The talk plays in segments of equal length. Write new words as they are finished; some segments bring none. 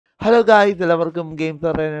Hello guys, എല്ലാവർക്കും games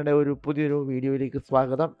അറിയാനയുടെ ഒരു പുതിയൊരു വീഡിയോയിലേക്ക്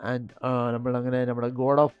സ്വാഗതം. ആൻഡ് നമ്മളങ്ങനെ നമ്മുടെ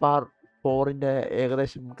ഗോഡ് ഓഫ് വാർ 4-ൻ്റെ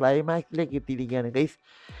ഏകദേശം ക്ലൈമാക്സിലേക്ക് എത്തിയിരിക്കുകയാണ് ഗൈസ്.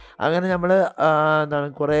 അങ്ങനെ നമ്മൾ എന്താണ്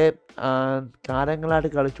കുറേ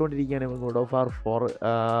കാലങ്ങളായിട്ട് കളിച്ചുകൊണ്ടിരിക്കുകയാണ് ഇപ്പോൾ ഗോഡ് ഓഫ് വാർ 4.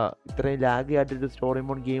 ഇത്രയും ലാഗ് ആയിട്ടൊരു സ്റ്റോറി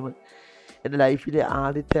മോഡ് ഗെയിം എൻ്റെ ലൈഫിലെ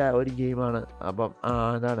ആദ്യത്തെ ഒരു ഗെയിമാണ്. അപ്പം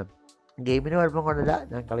എന്താണ് ഗെയിമിന് കുഴപ്പം കൊണ്ടല്ല,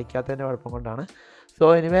 ഞാൻ കളിക്കാത്തതിൻ്റെ കുഴപ്പം കൊണ്ടാണ്. സോ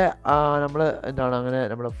എനിവേ നമ്മൾ എന്താണ് അങ്ങനെ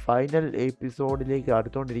നമ്മൾ ഫൈനൽ എപ്പിസോഡിലേക്ക്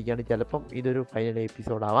അടുത്തുകൊണ്ടിരിക്കുകയാണ്. ചിലപ്പം ഇതൊരു ഫൈനൽ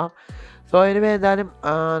എപ്പിസോഡാവാം. സോ എനിവേ എന്തായാലും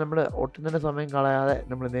നമ്മൾ ഒട്ടും തന്നെ സമയം കളയാതെ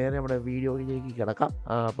നമ്മൾ നേരെ നമ്മുടെ വീഡിയോയിലേക്ക് കിടക്കാം.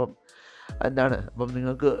 അപ്പം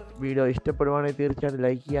നിങ്ങൾക്ക് വീഡിയോ ഇഷ്ടപ്പെടുവാണെങ്കിൽ തീർച്ചയായിട്ടും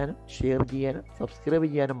ലൈക്ക് ചെയ്യാനും ഷെയർ ചെയ്യാനും സബ്സ്ക്രൈബ്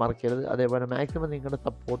ചെയ്യാനും മറക്കരുത്. അതേപോലെ മാക്സിമം നിങ്ങളുടെ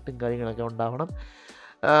സപ്പോർട്ടും കാര്യങ്ങളൊക്കെ ഉണ്ടാവണം.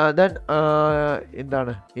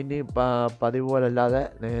 ഇനി പതിവ് പോലല്ലാതെ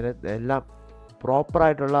നേരെ എല്ലാം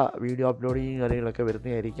പ്രോപ്പറായിട്ടുള്ള വീഡിയോ അപ്ലോഡിങ് കാര്യങ്ങളൊക്കെ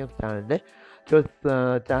വരുന്നതായിരിക്കും ചാനലിൻ്റെ.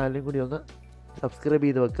 ചാനലും കൂടി ഒന്ന് സബ്സ്ക്രൈബ്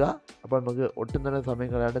ചെയ്ത് വെക്കുക. അപ്പോൾ നമുക്ക് ഒട്ടും തന്നെ സമയം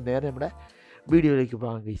കളയാണ്ട് നേരെ നമ്മുടെ വീഡിയോയിലേക്ക്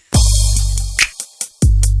പോകാം ഗൈസ്.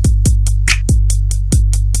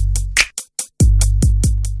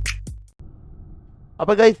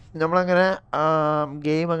 അപ്പോൾ ഗൈസ് നമ്മളങ്ങനെ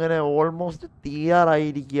ഗെയിം അങ്ങനെ ഓൾമോസ്റ്റ്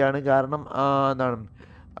തീരാറായിരിക്കുകയാണ്. കാരണം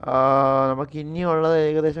നമുക്ക് ഇനിയുള്ളത്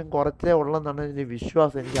ഏകദേശം കുറച്ചേ ഉള്ളെന്നാണ് എൻ്റെ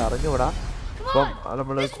വിശ്വാസം. എനിക്ക് അറിഞ്ഞുകൂടാ. ഇപ്പം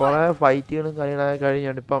നമ്മൾ കുറേ ഫൈറ്റുകളും കാര്യങ്ങളൊക്കെ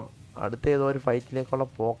കഴിഞ്ഞാണ്. ഇപ്പം അടുത്ത ഏതോ ഒരു ഫൈറ്റിലേക്കുള്ള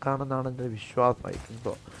പോക്കാണെന്നാണ് എൻ്റെ വിശ്വാസം. ഐ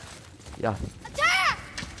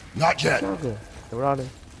എവിടാണ്?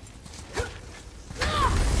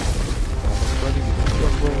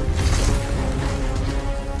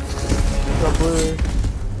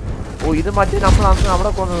 ഓ, ഇത് മറ്റേ നമ്മൾ അന്ന്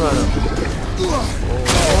അവിടെ കൊന്നതാണ്.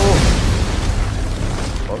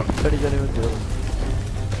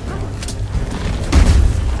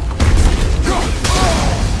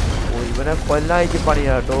 ഇവനെ കൊല്ലായിട്ട്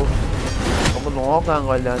പണിയാ കേട്ടോ. നമുക്ക് നോക്കാം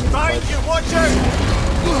കൊല്ലാൻ.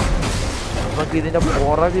 നമുക്ക് ഇതിന്റെ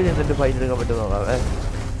പുറകിൽ നിന്നിട്ട് ഫൈറ്റ് എടുക്കാൻ പറ്റും നോക്കാവേ.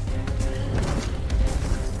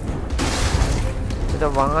 ഇതിന്റെ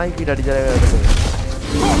വായിക്കിട്ട് അടിച്ചാലേ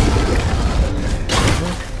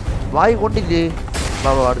വായി കൊണ്ടില്ലേ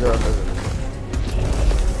ബാബ അടുത്ത് വന്നത്.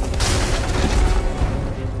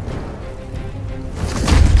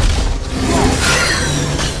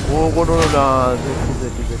 ഓ കൊണ്ടുപോകില്ല.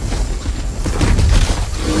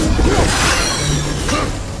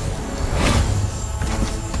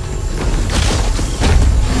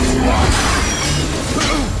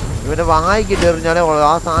 ഇവനെ വാങ്ങിക്കിട്ട് എറിഞ്ഞാലേ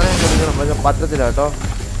ആ സാധനം എടുക്കണം. പക്ഷെ പറ്റത്തില്ല കേട്ടോ,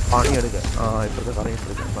 പണിയെടുക്കാൻ. ഇപ്പോഴത്തെ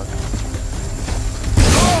പണിയെടുക്കാൻ.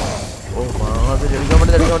 ഓ മാതിരി എടുക്കാൻ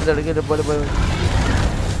വേണ്ടി എടുക്കില്ല പോലെ പോയി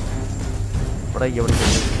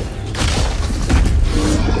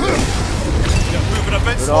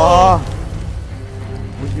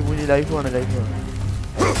മുഞ്ചി ലൈഫ് വേണം.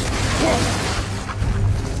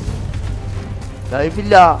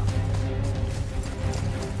 ലൈഫില്ല.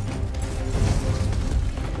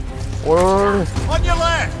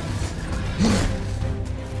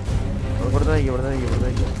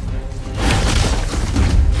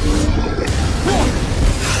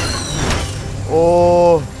 ഓ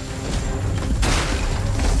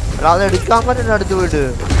അതെടുക്കാൻ പറ്റുന്ന അടുത്ത് പോയിട്ട്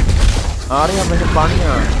അറിയാൻ പറ്റും.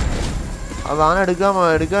 പണിയാണ് അതാണ്.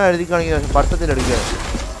 എടുക്കാൻ എഴുതി കാണിക്കുന്ന പട്ടത്തിലെടുക്കാൻ.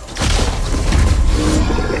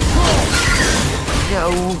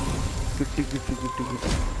 കിട്ടി.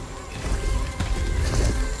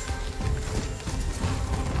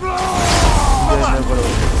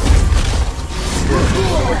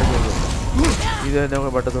 ഇത് തന്നെ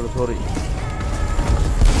നമുക്ക് പറ്റത്തുള്ളൂ. സോറി.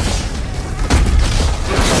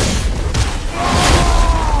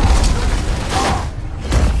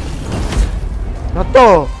 നത്തോ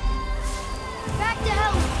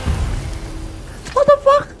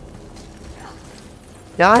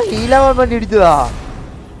ഞാൻ ഹീലാവാൻ വേണ്ടി ഇടിച്ചതാ.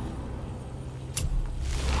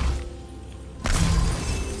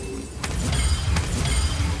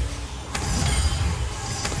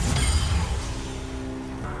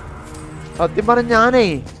 സത്യം പറഞ്ഞ ഞാനേ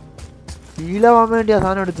ഹീലാവാൻ വേണ്ടിയാ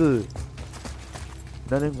സാധനം എടുത്തത്.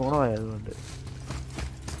 എന്തായാലും ഗുണമായതുകൊണ്ട്.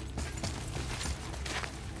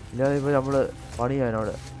 ഇല്ലാതെ ഇപ്പൊ നമ്മള്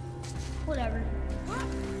പണിയാനോട്.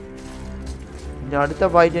 ഇനി അടുത്ത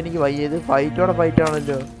ഫൈറ്റ് എനിക്ക് വയ്യത്. ഫൈറ്റോടെ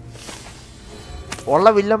ഫൈറ്റാണല്ലോ. ഉള്ള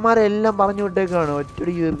വില്ലന്മാരെ എല്ലാം പറഞ്ഞു വിട്ടേക്കാണ്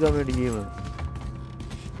ഒറ്റടിക്ക് തീർക്കാൻ വേണ്ടി ഗെയിം.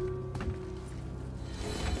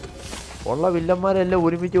 ഉള്ള വില്ലന്മാരെല്ലാം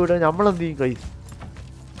ഒരുമിച്ച് വിട്ടാൽ നമ്മളെന്ത് ചെയ്യും കൈസ്?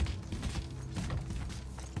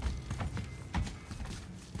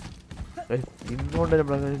 ഇന്നുകൊണ്ട്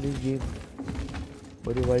നമ്മളങ്ങനെ ഗെയിം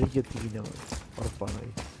ഒരു വഴിക്ക് എത്തിക്കും നമ്മൾ ഉറപ്പാണ്.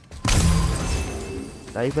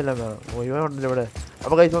 ലൈഫെല്ലാം വേണം. ഇവനുണ്ടല്ലോ ഇവിടെ.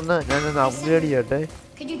 അപ്പൊ കൈസ് ഒന്ന് ഞാനൊന്ന് അപ്ഗ്രേഡ് ചെയ്യട്ടെ.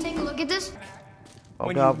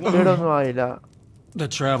 ഓക്കെ, അപ്ഗ്രേഡ് ഒന്നും ആയില്ല. The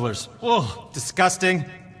travelers. Oh, disgusting.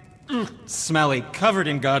 Smelly, covered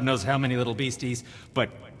in God knows how many little beasties, but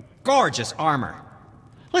gorgeous armor.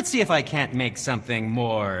 Let's see if I can't make something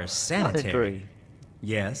more sanitary.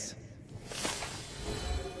 Yes?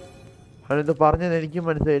 Hey,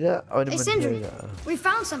 Sindri, we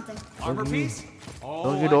found something. Armor piece?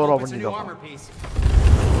 Oh, I hope it's a new armor piece.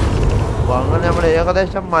 അങ്ങനെ നമ്മൾ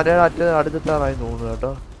ഏകദേശം മലയുടെ അടുത്തെത്താറായി തോന്നുന്നു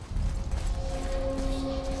കേട്ടോ.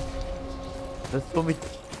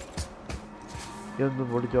 ഇതൊന്ന്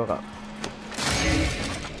പൊടിച്ചു നോക്കാം.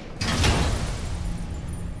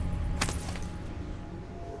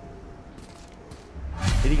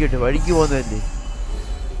 ഇരിക്കട്ടെ, വഴിക്ക് പോകുന്നതല്ലേ.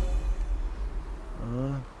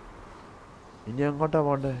 ഇനി എങ്ങോട്ടാ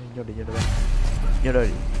പോണ്ടേ? ഇങ്ങോട്ട്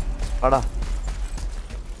വഴി ആടാ.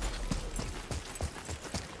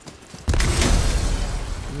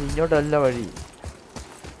 ഇങ്ങോട്ടല്ല വഴി.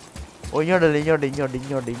 ഓ ഇങ്ങോട്ടല്ല, ഇങ്ങോട്ട് വഴി.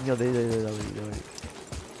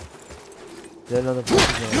 ഇതെല്ലാം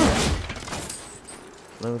കിട്ടിയില്ല.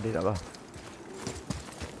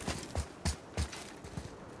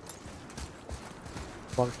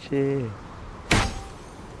 പക്ഷേ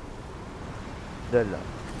ഇതല്ല.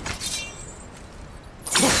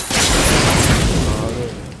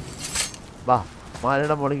 വാ,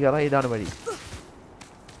 മലയുടെ മുകളിൽ കയറാം. ഇതാണ് വഴി.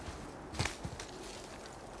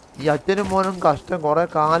 ഈ അച്ഛനും മോനും കഷ്ടം, കുറെ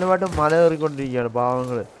കാലമായിട്ട് മല കയറിക്കൊണ്ടിരിക്കുകയാണ്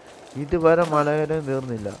പാവങ്ങള്. ഇതുവരെ മല കയറാൻ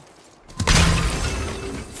തീർന്നില്ല.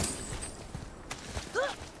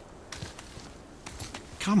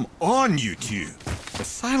 Come on, you two. The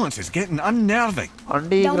silence is getting unnerving.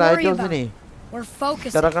 അണ്ടി ക്രാറ്റോസിനെ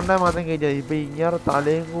ചെറുക്കണ്ട മാത്രം കയറ്റിയത്. ഇപ്പൊ ഇങ്ങനെ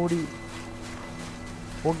തലയും കൂടി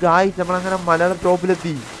നമ്മളങ്ങനെ മലയുടെ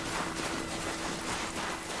ടോപ്പിലെത്തി.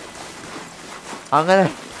 അങ്ങനെ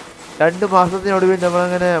 2 മാസത്തിനൊടുവിൽ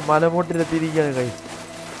നമ്മളങ്ങനെ മലമൂട്ടിലെത്തിയിരിക്കുകയാണ്. കൈ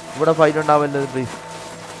ഇവിടെ ഫൈറ്റ് ഉണ്ടാവല്ലത് പ്ലീസ്.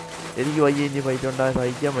 എനിക്ക് വയ്യ, ഇനി ഫൈറ്റ് ഉണ്ടാകാൻ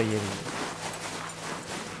സഹിക്കാൻ വയ്യ.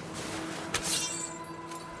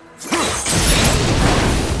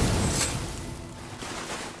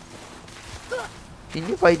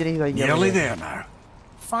 ഇനി ഫൈറ്റ് എനിക്ക് സഹിക്കാൻ.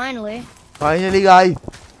 ഫൈനലി ഗായ്സ്,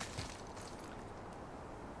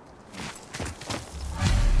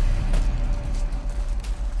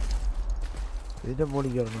 ഇതിന്റെ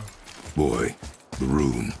മുകളിൽ കയറണം. Boy, the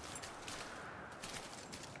room.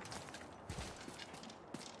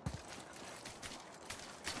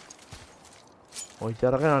 ഓ,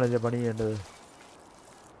 ചെറുക്കനാണല്ലേ പണി ചെയ്യേണ്ടത്.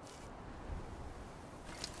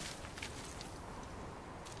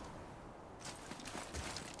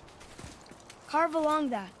 Carve along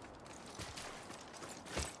that.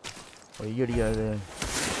 ഒയ്യടിക്കാതെ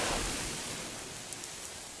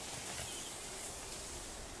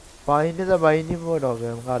പൈൻ്റെ ബൈൻഡിങ് പോലൊക്കെ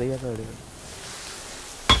നമുക്ക് അറിയാത്ത കാര്യം.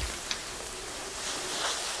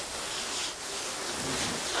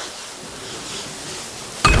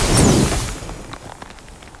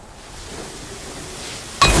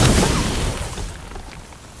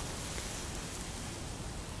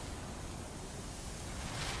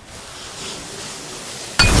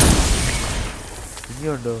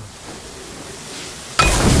 ഇനിയുണ്ടോ?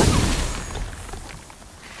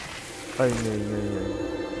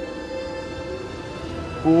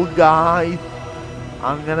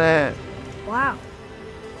 അങ്ങനെ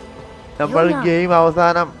നമ്മൾ ഗെയിം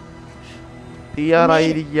അവസാനം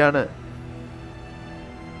തയ്യാറായിരിക്കുകയാണ്.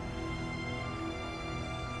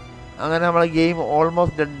 അങ്ങനെ നമ്മളെ ഗെയിം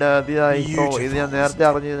ഓൾമോസ്റ്റ് ഇതായി. ഇത് ഞാൻ നേരത്തെ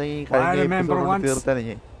അറിഞ്ഞിരുന്നെങ്കിൽ കഴിഞ്ഞ എപ്പിസോഡ്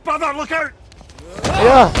തീർത്തനെ.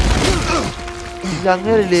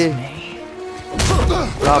 അങ്ങനല്ലേ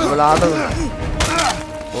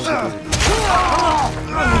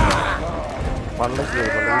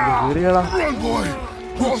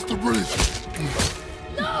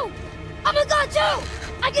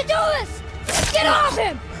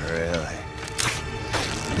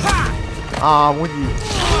ആ മുഞ്ചി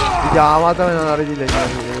ഇതാവാത്തവനാണ് അറിയില്ല.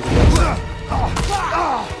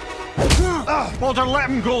 Walter, let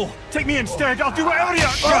him go. Take me instead. I'll do whatever you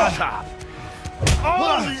want.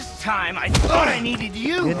 All this time, I thought I needed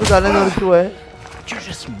you. You're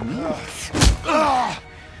just meat.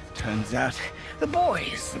 Turns out the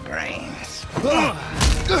boy's the brains.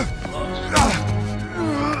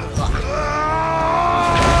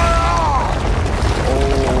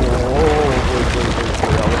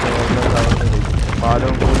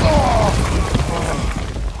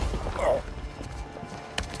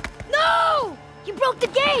 No! You broke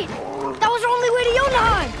the gate! That was our only way to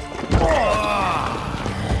Jotunheim!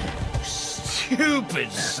 Stupid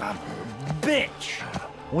son of a bitch!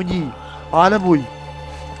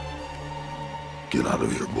 Get out of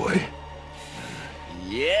here, boy.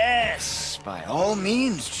 Yes, by all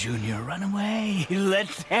means, Junior, run away. Let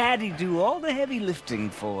Daddy do all the heavy lifting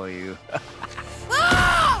for you.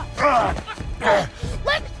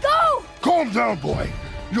 Let go! Calm down, boy.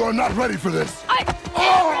 You are not ready for this. I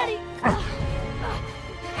am ready!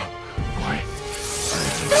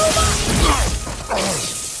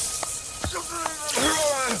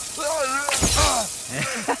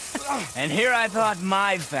 And here I thought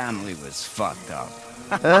my family was fucked up.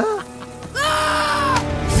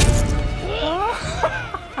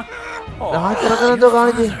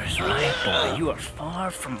 Mother's right, boy. You are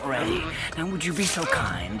far from ready. Now would you be so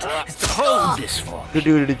kind as to hold this for me?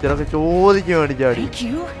 Thank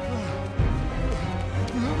you.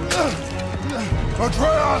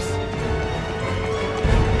 Atreus!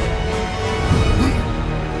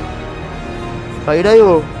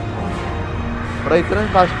 സൈഡായോ ഇവിടെ ഇത്രയും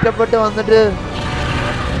കഷ്ടപ്പെട്ട് വന്നിട്ട്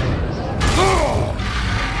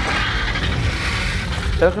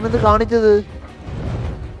ചെറുക്കനെന്ത് കാണിച്ചത്?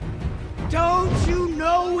 Don't you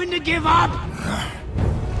know when to give up?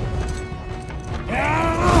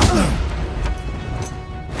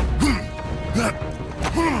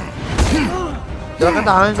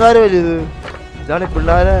 ചെറുക്കൻ്റെ അഹങ്കാരമല്ലേ ഇത്? ഇതാണ്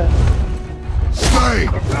പിള്ളേരെ. Stay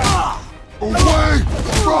away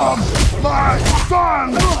from my son!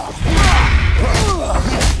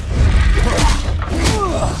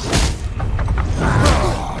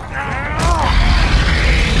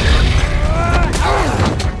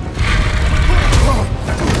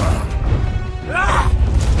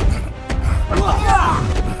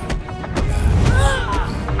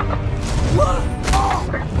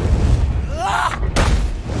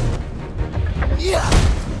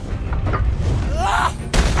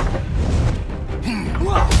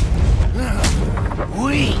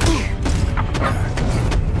 Weak.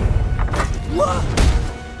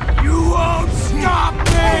 You won't stop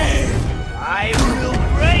me! I will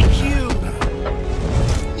break you!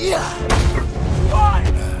 Why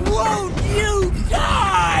won't you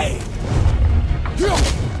die?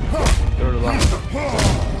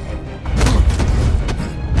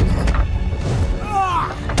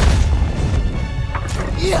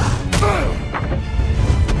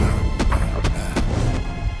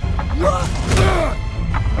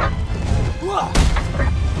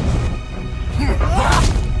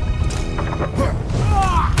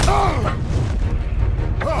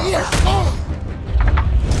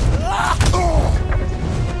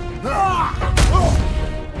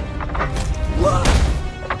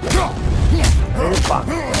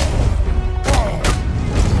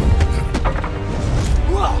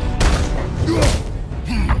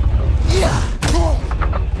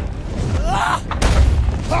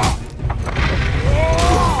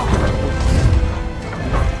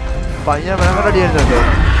 പയ്യൻ ഭയങ്കര അടിയായിരുന്നുണ്ടോ?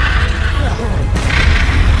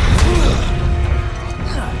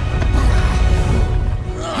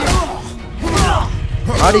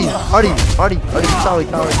 അടി അടി അടി അടി താവി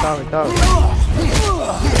താവി താവി താവി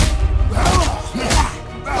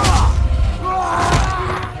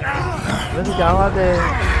ഇതൊന്നും ചാവാതെ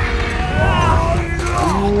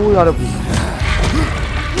അടപ്പി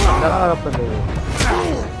അടപ്പല്ലേ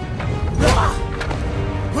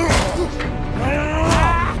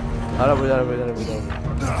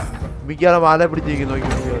മിക്കാറെ മാല പിടിച്ചിരിക്കുന്നു.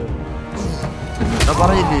 ഞാൻ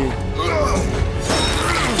പറഞ്ഞില്ലേ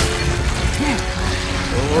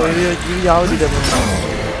ജീവി ആവശ്യമില്ല.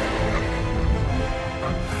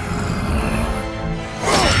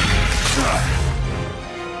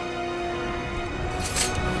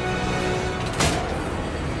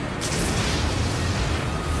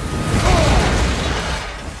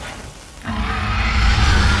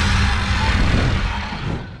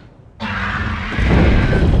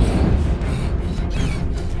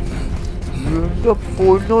 എന്റെ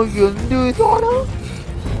പൊന്നോ എന്ത് ഇതാണ്?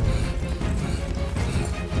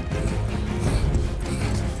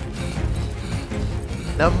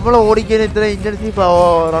 നമ്മൾ ഓടിക്കാൻ ഇത്ര ഇന്റൻസീവ്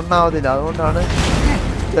റണ്ണാവത്തില്ല, അതുകൊണ്ടാണ്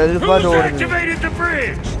സെൽഫായിട്ട് ഓടുന്നത്.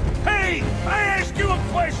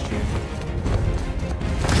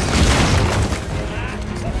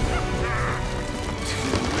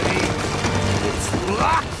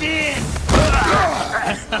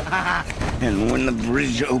 And when the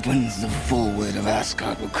bridge opens, the full weight of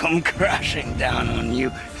Asgard will come crashing down on you.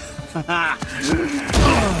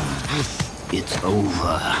 It's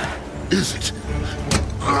over. Is it?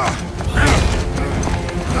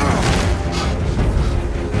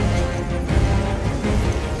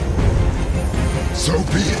 So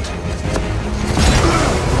be it.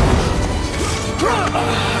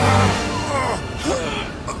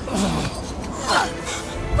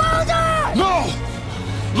 Baldur! No!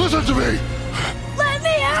 Listen to me! Let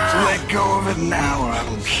me out! Let go of it now, or I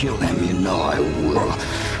will kill him, you know I will.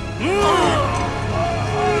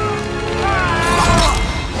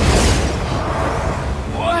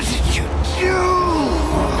 What did you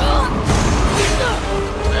do?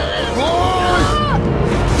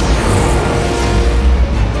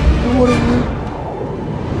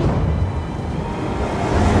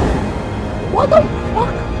 What the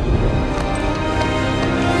fuck?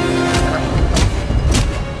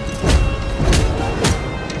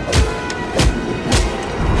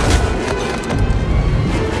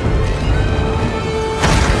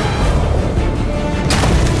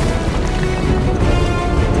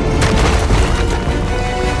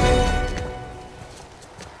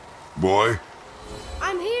 Boy,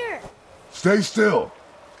 I'm here. stay still.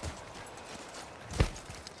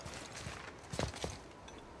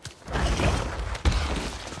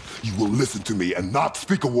 You will listen to me and not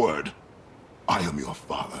speak a word. I am your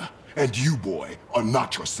father, and you, boy, are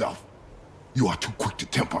not yourself. You are too quick to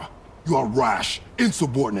temper. You are rash,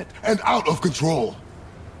 insubordinate, and out of control.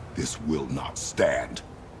 This will not stand.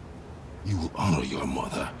 You will honor your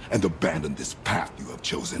mother and abandon this path you have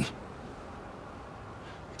chosen.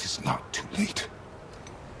 It is not too late.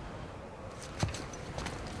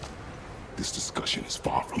 This discussion is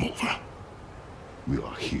far from over. We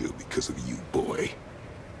are here because of you, boy.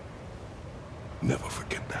 Never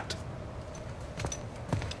forget that.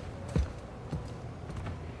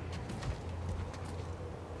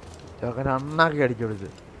 ചെറുക്കൻ അണ്ണാക്കി അടിച്ചു കൊടുത്ത്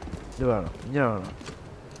ഇത് വേണം ഇങ്ങനെ വേണം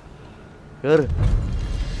കേറ്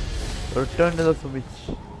return to the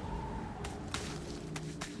switch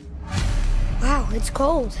Wow, it's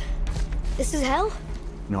cold. This is hell?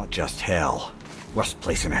 Not just hell. Worst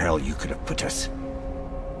place in hell you could have put us.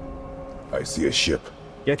 I see a ship.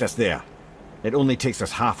 Get us there. It only takes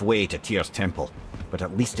us halfway to Tyr's temple, but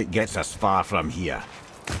at least it gets us far from here.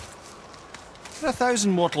 For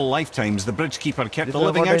 1,000 mortal lifetimes, the bridgekeeper kept the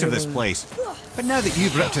living out of this place. But now that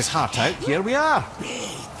you've ripped his heart out, here we are.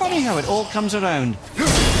 Funny how it all comes around.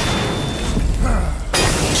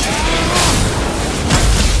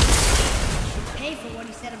 Pay for what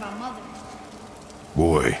he said about mother.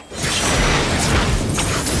 Boy.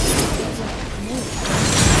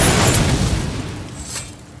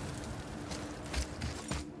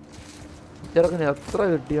 ചെറുക്കന് എത്ര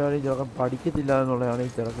കിട്ടിയാലും ചെറുക്കൻ പഠിക്കത്തില്ല എന്നുള്ളതാണ് ഈ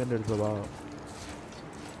ചെറുക്കൻ്റെ ഒരു സ്വഭാവം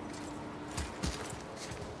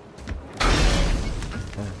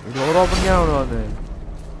door open ചെയ്യാനാണ് വന്നത്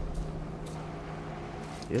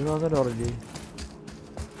ഏത് വന്നല്ലോ പറഞ്ഞേ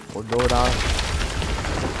കൊണ്ടോടാ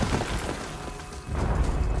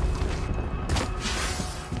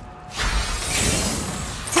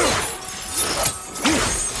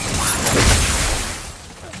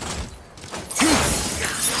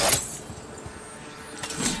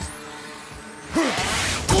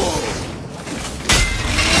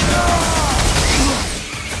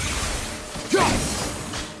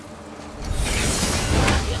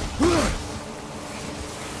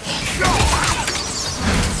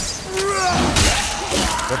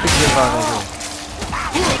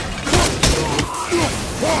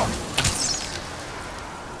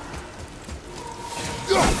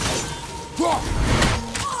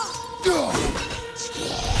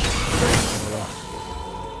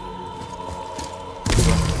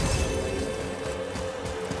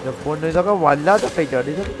പൊന്നു ഇതൊക്കെ വല്ലാത്ത ഫൈറ്റാണ്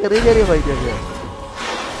ഇതൊക്കെ ചെറിയ ചെറിയ ഫൈറ്റൊക്കെയാണ്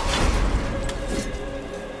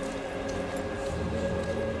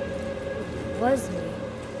Was me.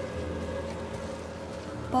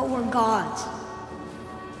 But we're gods.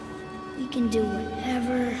 We can do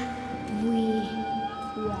whatever we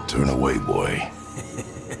want. Turn away, boy.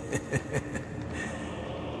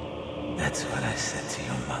 That's what I said to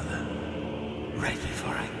your mother, right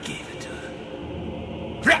before I gave it to her.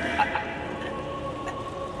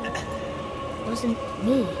 It wasn't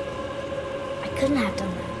me. I couldn't have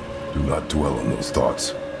done that. Do not dwell on those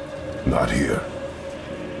thoughts. Not here.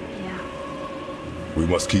 Yeah. We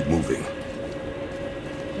must keep moving.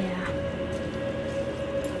 Yeah.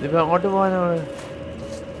 ഇപ്പൊ അങ്ങോട്ട് പോകാനാണ്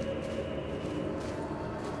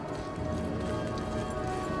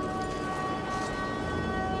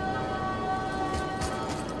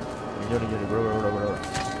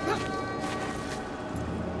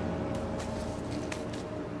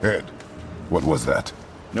Ed, what was that?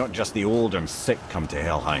 Not just the old and sick come to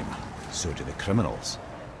Helheim, so do the criminals.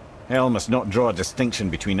 Hell must not draw a distinction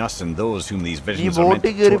between us and those whom these ഈ visions are meant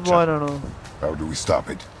bottle to കയറി torture. പോകാനാണോ How do we stop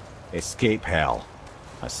it? Escape hell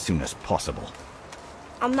as soon as possible.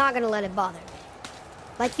 I'm not gonna let it bother me.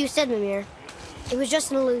 Like you said, Mimir, it was just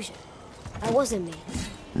an illusion. That wasn't me.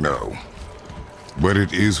 No. But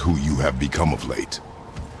it is who you have become of late.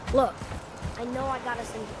 Look, I know I got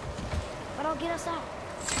us in here, but I'll get us out.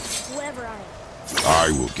 Whoever I am. I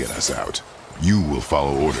will get us out. You will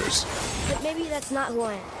follow orders. But maybe that's not who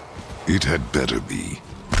I am. It had better be.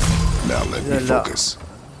 Now let me focus.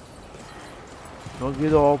 നമുക്ക്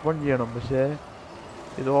ഇത് open ചെയ്യണം, പക്ഷേ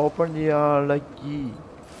ഇത് open ചെയ്യാനുള്ള key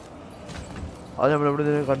അത് നമ്മളിവിടെ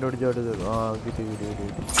നിന്ന് കണ്ടുപിടിച്ചോട്ട് തരും. ആ കിട്ടി കിട്ടി കിട്ടി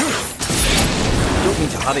കിട്ടി. Don't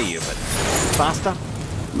mean to hurry you, but faster?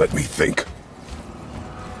 Let me think.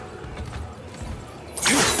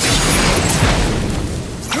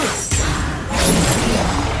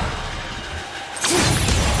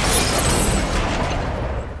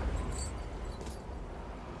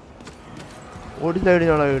 ഒരു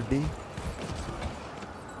സൈഡിനാണോ കിട്ടി?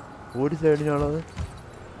 ഒരു സൈഡിനാണത്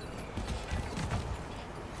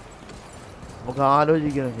നമുക്ക്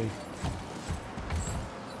ആലോചിക്കണം.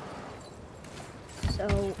 So,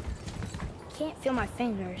 can't feel my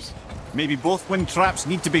fingers. Maybe both wind traps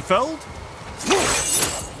need to be filled?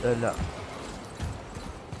 അല്ല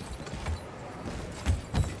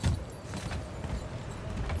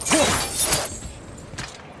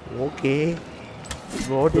okay.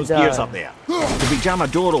 Those gears up there. Could we jam a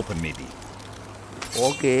door open, maybe?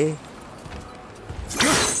 Okay.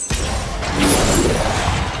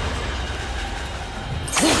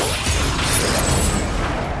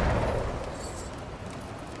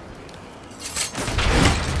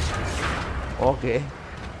 Okay.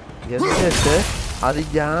 എന്നിട്ട് അത്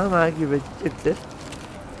ജാമാക്കി വെച്ചിട്ട്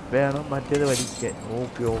വേണം മറ്റേത് വലിക്കാൻ.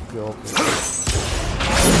 Okay okay okay.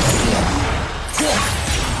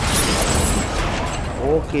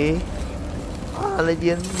 ഓക്കെ. അത്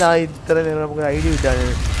എന്താ ഇത്ര നേരം നമുക്ക് ഐഡിയ കിട്ടാണ്?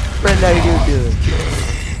 ഇപ്പോഴല്ല ഐഡിയ കിട്ടിയത്.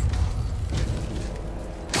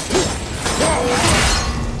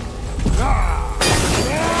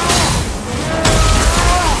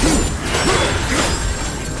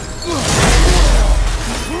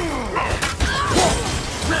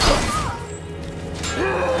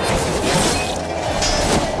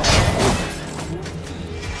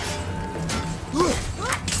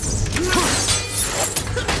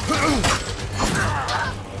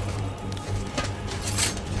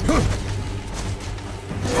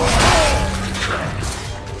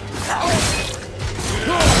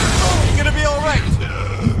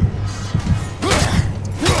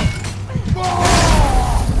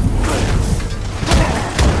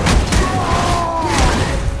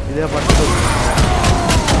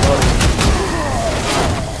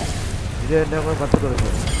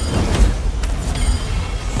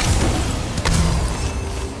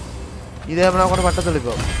 ഇതേ നമ്മളെ കൂടെ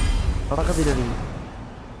പട്ടത്തെടുക്കോ?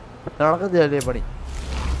 നടക്കത്തില്ലേ പണി?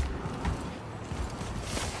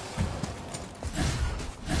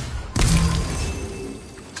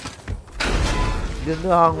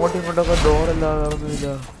 ഇതെന്താ അങ്ങോട്ടും ഇങ്ങോട്ടൊക്കെ ഡോറെല്ലാം കാണുന്നില്ല.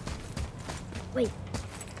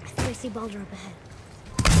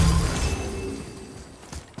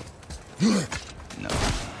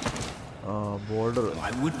 Border.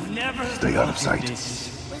 I would never Stay out of sight.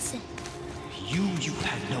 Listen. You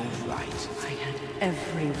had no right. I had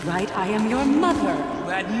every right. I am your mother. You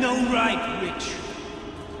had no right, Witch.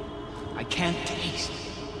 I can't taste.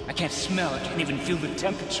 I can't smell. I can't even feel the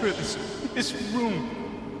temperature of this room.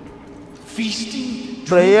 Feasting.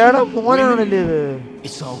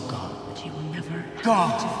 It's all gone. But you will never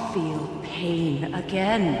have to feel pain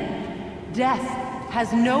again. Death has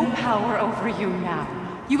no power over you now.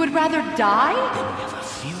 You would rather die? And never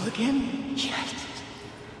feel again? Yes.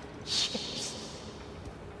 Yes.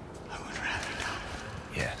 I would rather die.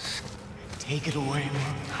 Yes. Take it away,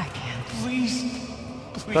 Mom. I can't. Please.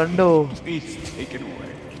 Please take it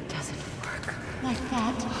away. It doesn't work like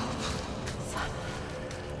that. Son,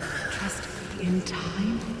 trust me, in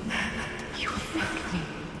time, you will thank me.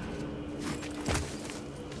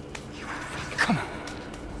 You will thank me. Come on.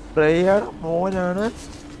 Prayer മോനാണ്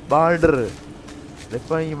Balder.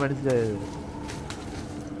 ഇപ്പം എനിക്ക് മനസ്സിലായത്.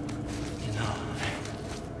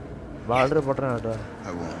 Balder പൊട്ടനാ കേട്ടോ.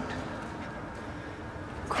 I won't.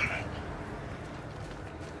 Come on.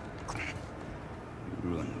 You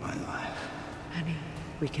ruined my life. Honey,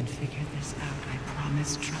 we can figure this out. I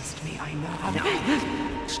promise. Trust me. I know how to.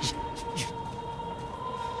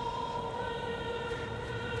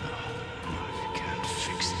 You can't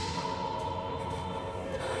fix it.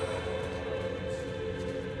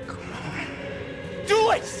 Come on. Do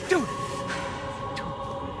it! Do it!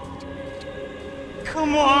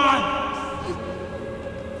 Come on!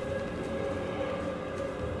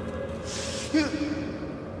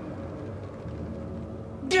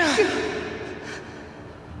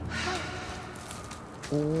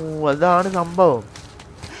 അതാണ് സംഭവം.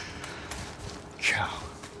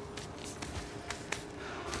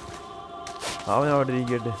 അവൻ അവിടെ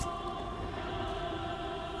ഇരിക്കട്ടെ.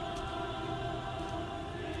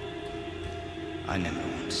 I never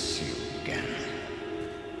want to see you again.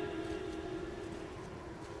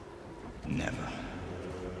 Never.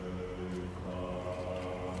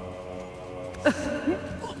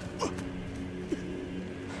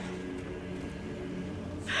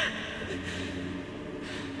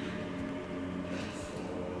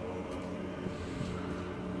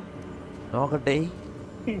 നോക്കട്ടെ.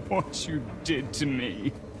 What you did to me.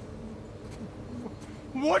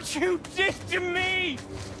 What you did to me!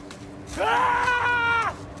 Ah!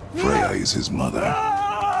 Freya is his mother.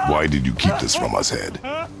 Why did you keep this from us, Head?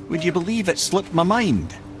 Would you believe it slipped my mind?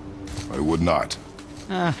 I would not.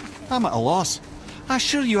 I'm at a loss. I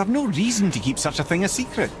assure you have no reason to keep such a thing a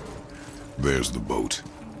secret. There's the boat.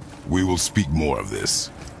 We will speak more of this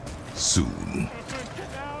soon.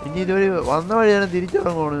 ഇനി ഇതുവഴി വന്ന വഴിയാണ്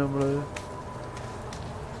തിരിച്ചിറങ്ങുവാണ് നമ്മള്.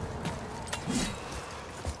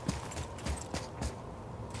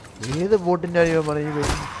 ഏത് ബോട്ടിന്റെ അറിയാൻ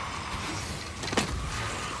പറയുന്നത്?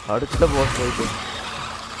 അടുത്ത ബോട്ട് പോയിട്ട്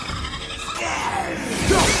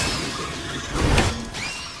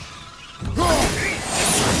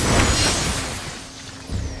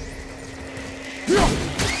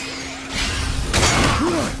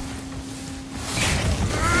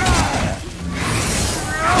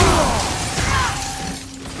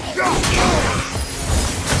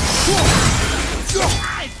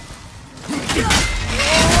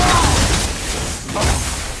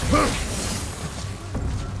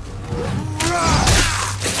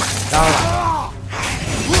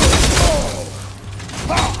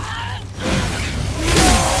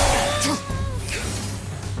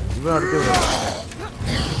ഇവൻ അടുത്ത്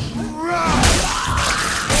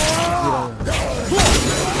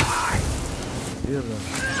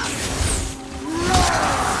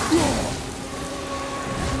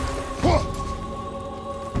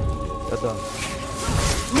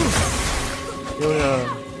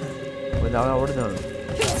അവൻ അവിടെ നിന്നാണ്.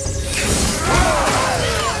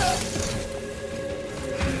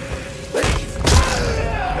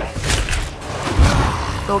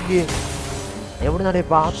 നോക്കിയേ എവിടെ നിന്നാണ്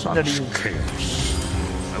പാപ്പിന്റെ അടിയും.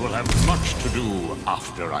 I will have much to do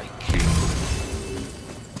after I kill.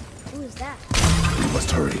 Who is that? We must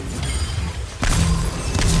hurry.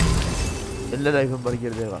 എല്ലാ ലൈഫും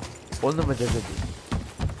പഠിക്കരുതേവാ. ഒന്നും പറ്റി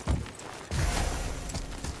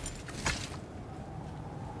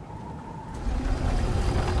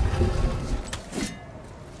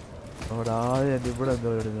അവിടെ ആദ്യം ഇവിടെ എന്തോ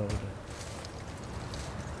ഇടുന്നത്.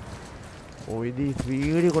 ഓ ഇത് ഈ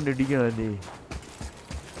സ്പീഡിൽ കൊണ്ടിടിക്കണം അല്ലേ?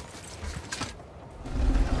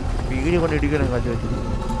 സ്പീഡിൽ കൊണ്ടിടിക്കണം കാറ്റ് വെച്ച്.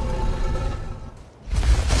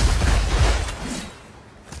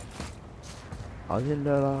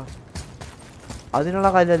 അതില്ലടാ, അതിനുള്ള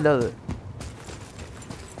കല്ലല്ല അത്.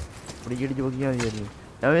 ഇടിക്കടിച്ച് പൊക്കിയാൽ മതിയായിരുന്നു.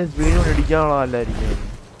 ഞാൻ സ്പീഡിൽ കൊണ്ട് ഇടിക്കാനുള്ള കല്ലായിരിക്കും.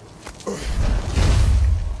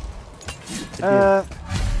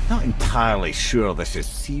 Not entirely sure this is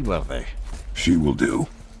seaworthy. She will do.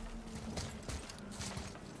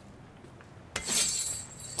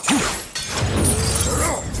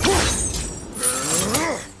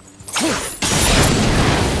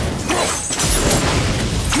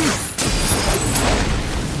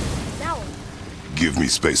 Give me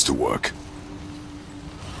space to work.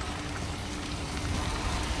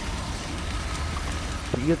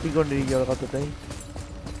 തീയത്തിക്കൊണ്ടിരിക്കുക കത്തട്ടെ.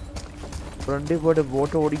 ഫ്രണ്ടിൽ പോയിട്ട്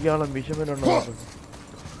ബോട്ട് ഓടിക്കാനുള്ള മിഷനിലുണ്ടോ?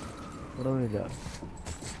 ഒന്നുമില്ല.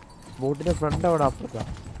 ബോട്ടിന്റെ ഫ്രണ്ട് അവിടെ അപ്പുറത്താ.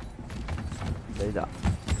 ഇതാ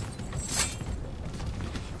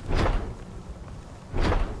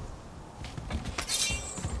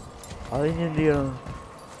അതിന് എന്ത് ചെയ്യണം?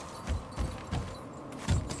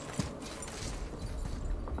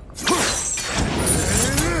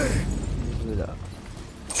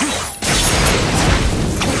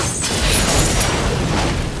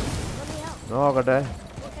 നോക്കട്ടെ.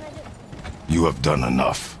 You have done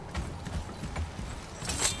enough.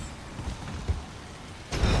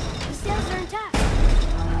 The sails are intact.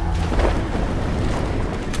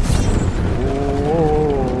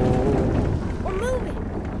 We're moving.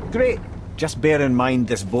 Great. Just bear in mind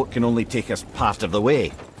this boat can only take us part of the way.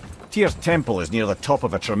 Tyr's temple is near the top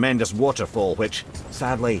of a tremendous waterfall, which,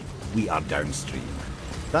 sadly, we are downstream.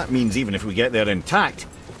 That means even if we get there intact,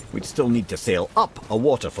 we'd still need to sail up a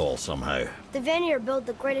waterfall somehow. The Vanir built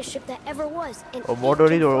the greatest ship that ever was.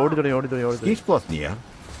 Skipsbotnia?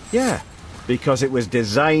 Yeah, because it was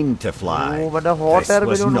designed to fly. This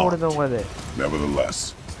was not. Nevertheless,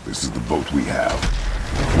 this is the boat we have.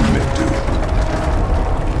 We may do.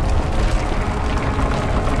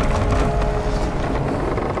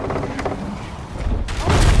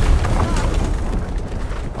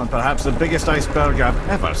 And perhaps the biggest iceberg I've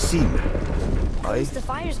ever seen. At least the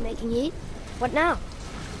fire's making heat. What now?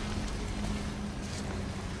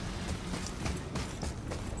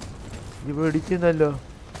 ഇവിടെ ഇടിക്കുന്നല്ലോ.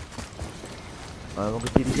 നമുക്ക്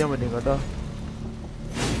തിരിക്കാൻ പറ്റും കേട്ടോ.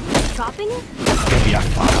 Chopping it? Be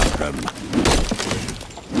far from.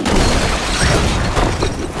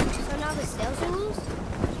 So now the sails are loose?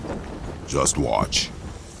 Just watch.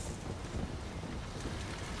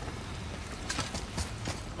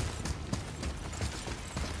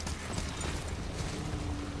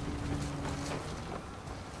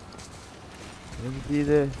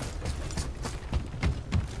 എന്ത്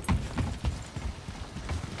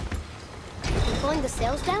Pulling the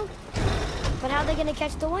sails down? But how are they gonna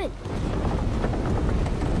catch the wind?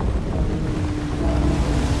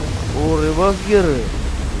 Oh, reverse gear.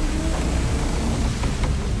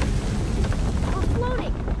 We're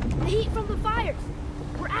floating! The heat from the fires!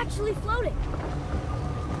 We're actually floating!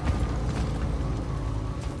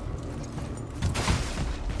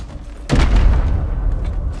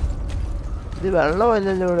 ഇത്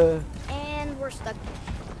വെള്ളമല്ലല്ലോ ഇവിടെ. And we're stuck.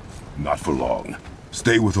 Not for long.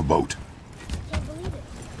 Stay with the boat. Can't believe it.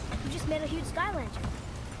 You just made a huge sky lantern.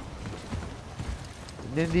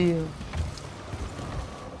 പിന്നെ എന്ത് ചെയ്യും?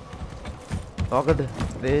 നോക്കട്ടെ,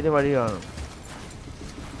 നേരെ വഴി കാണും.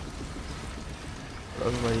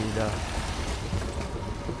 അതൊന്നും വഴിയില്ല.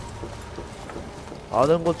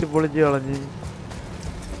 അതും കൊത്തി പൊളിച്ച് കളഞ്ഞ്.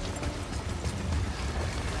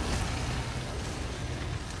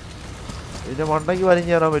 ഇതിന്റെ മണ്ടയ്ക്ക്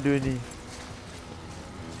വലിഞ്ഞേറാൻ പറ്റുമോ ഇനി?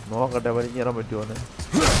 നോക്കട്ടെ, വലിഞ്ഞേറാൻ പറ്റുമോന്ന്.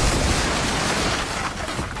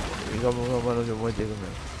 ചുമ്മാ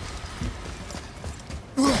വെച്ചേക്കുന്നത്.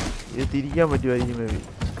 ഇത് തിരിക്കാൻ പറ്റുമായിരിക്കും മേ ബി.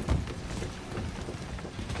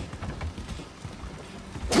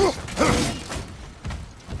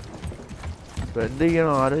 ഇപ്പൊ എന്ത്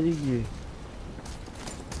ചെയ്യണം ആലോചിക്കേ.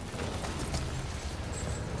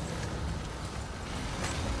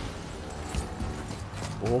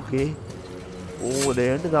 ഓക്കെ. ഓ,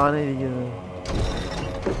 ലേണ്ട് താനെ ഇരിക്കുന്നത്.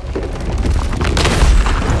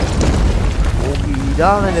 ഓക്കെ,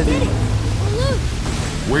 ഇതാണല്ലേ.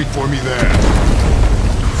 Wait for me there.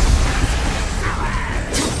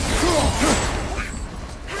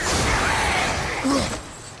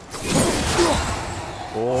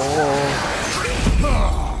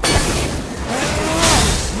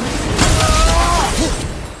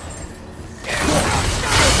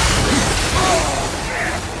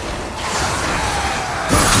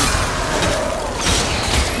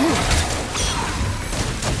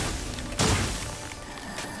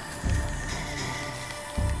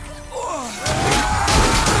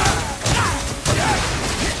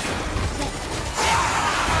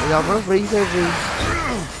 നമ്മള് ഫ്രീസ് ആയി പോയി.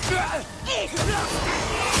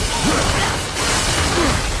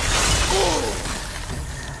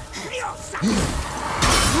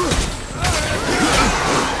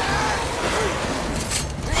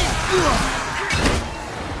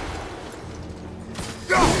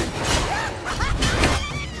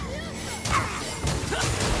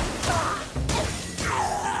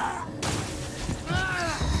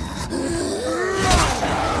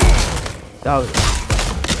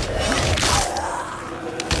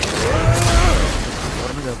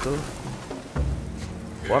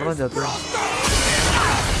 ഒരെണ്ണം ചത്തു.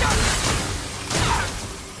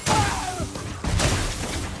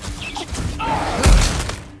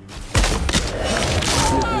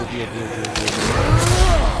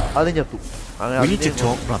 അതും ചത്തു. We need to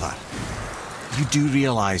talk, brother. You do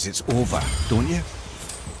realize it's over, don't you?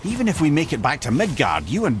 Even if we make it back to Midgard,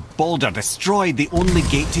 you and Baldur destroyed the only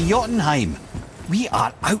gate to Jotunheim. We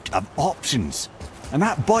are out of options. And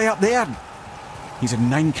that boy up there, he's in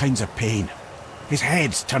 9 kinds of pain. His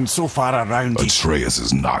head's turned so far around. Atreus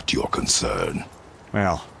is not your concern.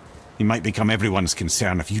 Well, he might become everyone's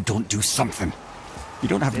concern if you don't do something. You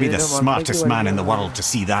don't have to be the smartest man in the world to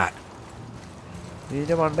see that.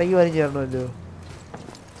 ഇതിന്റെ മണ്ടയ്ക്ക് വലിഞ്ഞേറണമല്ലോ.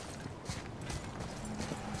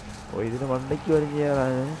 ഓ, ഇതിന്റെ മണ്ടയ്ക്ക്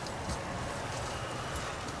വലിഞ്ഞേറാണ്.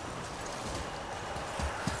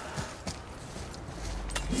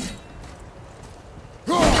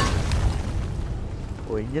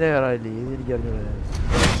 ഓ, ഇങ്ങനെ കയറാനില്ലേ? ഇത് എനിക്കറിഞ്ഞൂടാ.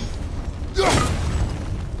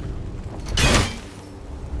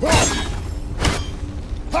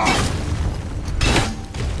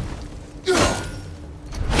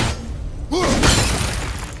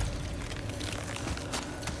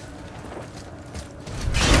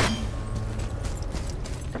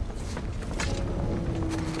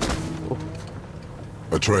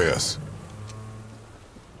 Atreus.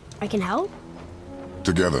 I can help?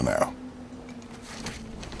 Together now.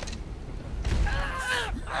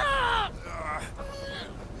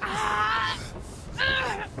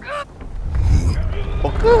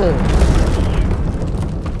 Okay.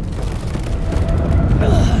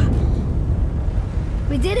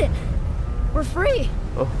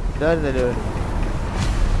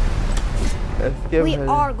 We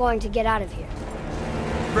are going to get out of here.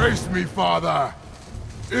 Brace me, Father.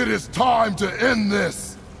 It is time to end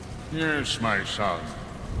this. Yes, my son.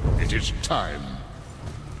 It is time.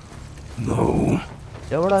 No.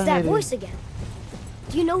 It's that voice again.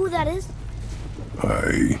 Do you know who that is?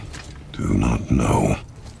 I do not know.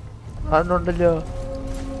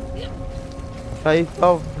 Type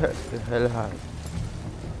of hell high.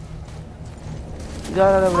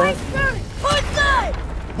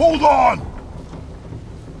 Hold on!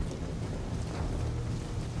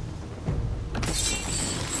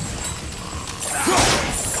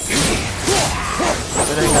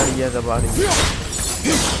 The body.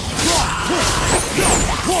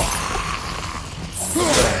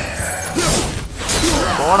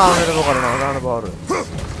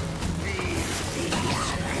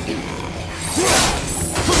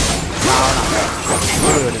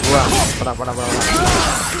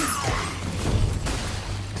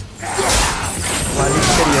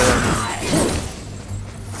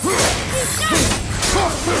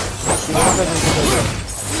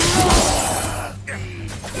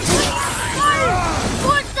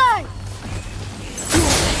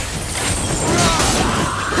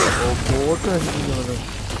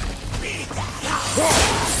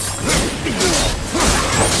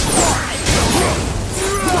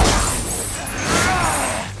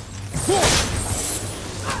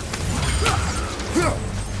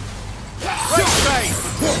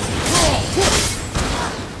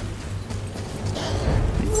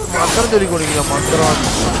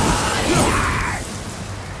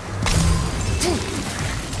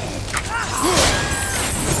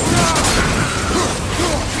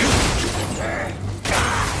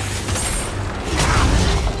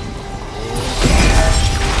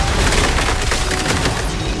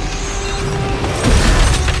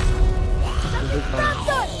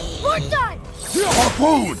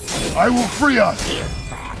 Harpoon! I will free us!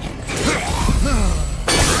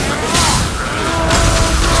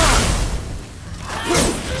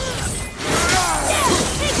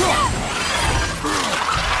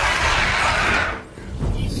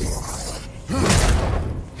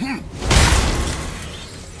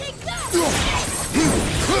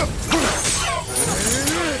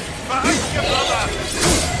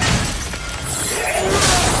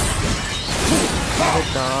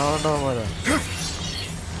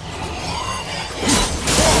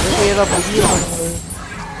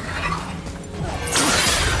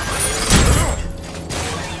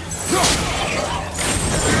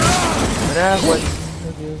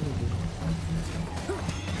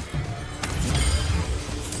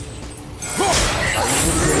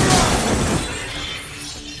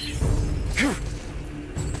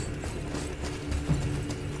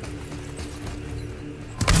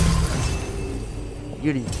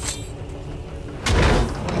 Giddy.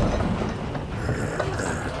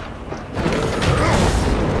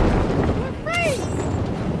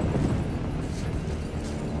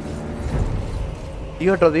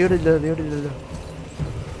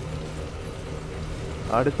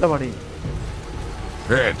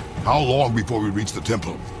 Ed, how long before we reach the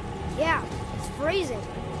temple? Yeah, it's freezing.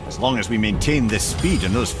 As long as we maintain this speed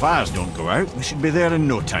and those fires don't go out, we should be there in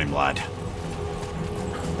no time, lad.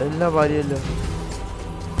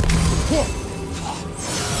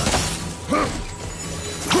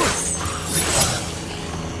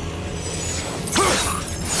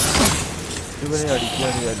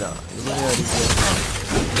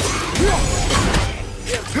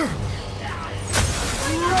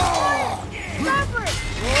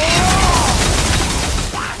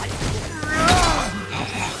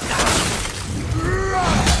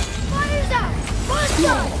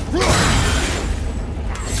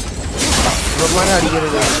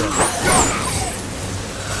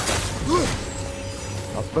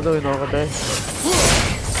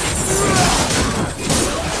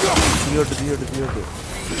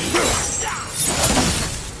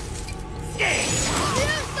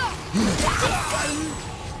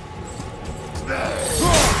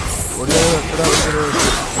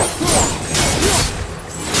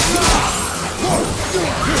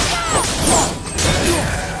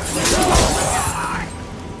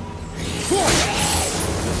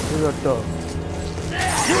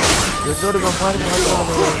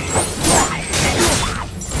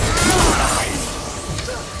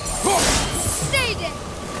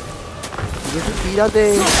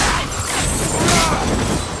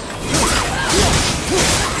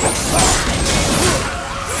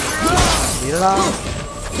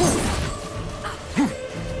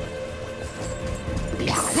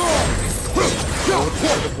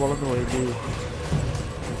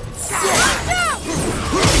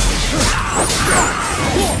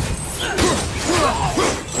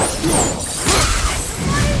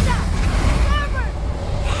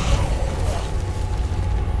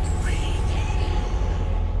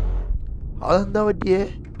 അതെന്താ പറ്റിയേ?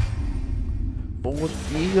 ഓ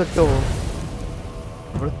തീ കേട്ടോ,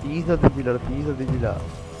 ഇവിടെ തീ ശ്രദ്ധിച്ചില്ല.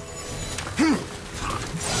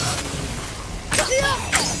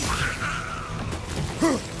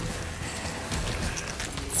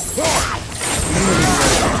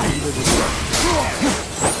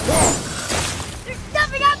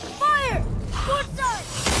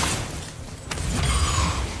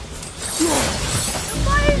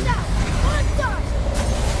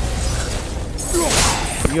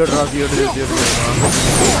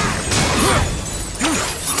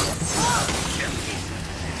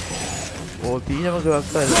 ഓ തീ നമുക്ക്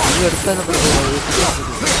വെക്കാം, തീ എടുത്താൽ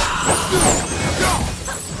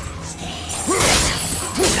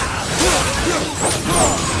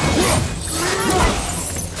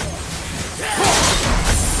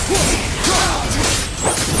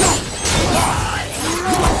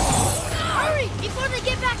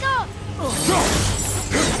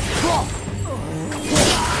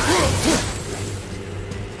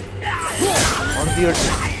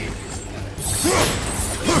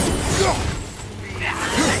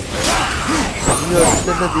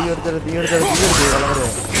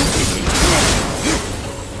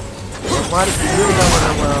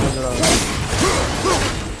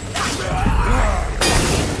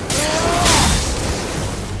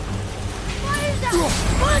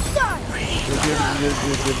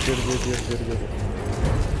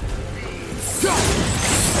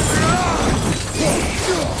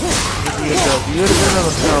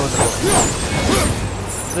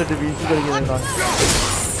വീഴ്ച കളിക്കുന്ന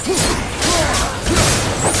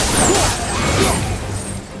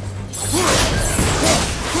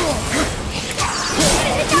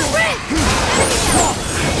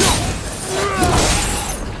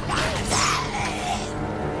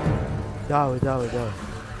Chào.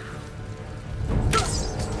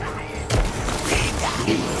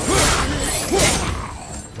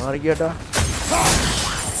 Mari kita.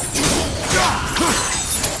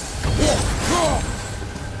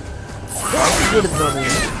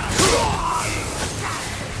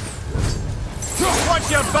 Watch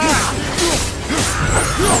your back!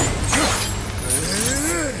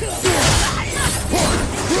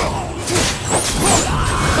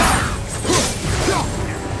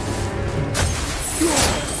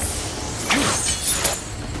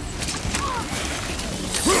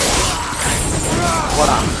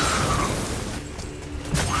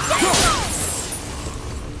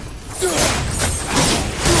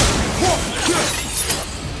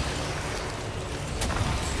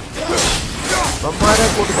 Mamara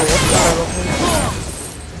put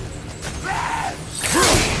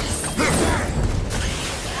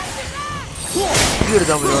here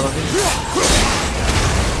down there.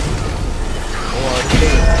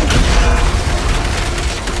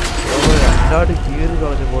 Not here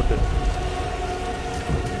on the water.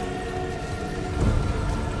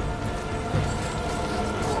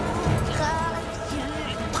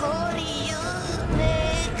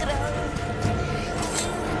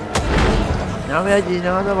 Now we are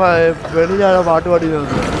Gina, very about what you do.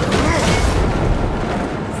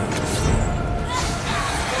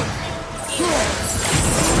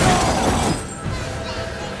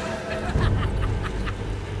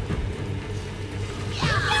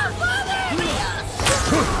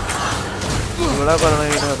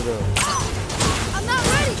 I'm not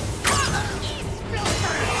ready.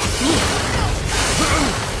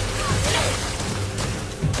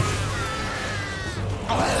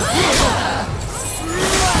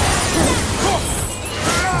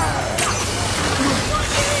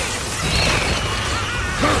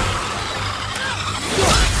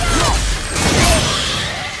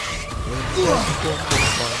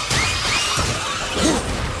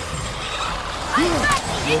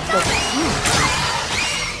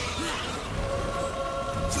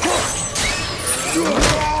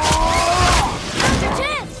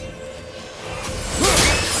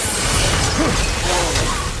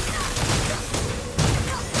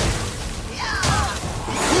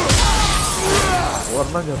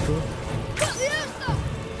 Warna jatuh.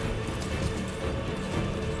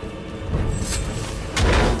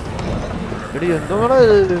 Jadi untung ada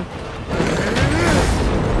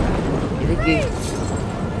ini game.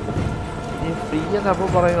 Ini free nya apa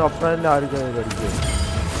orang yang offline lari ke dari game.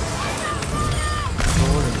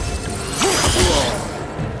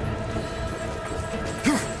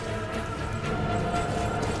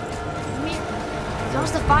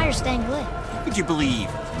 How's the fire staying lit? Would you believe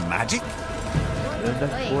magic?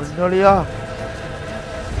 Bunuh dia.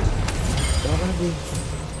 Jangan di.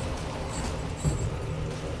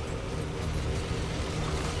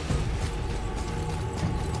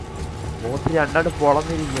 Boti anda ada pola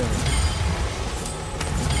ni dia.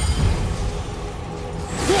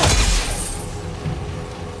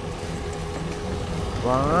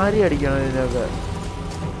 വാരി അടിക്കണം ഇതിനൊക്കെ.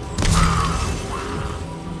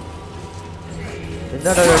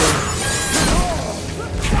 എന്താടാ കളി?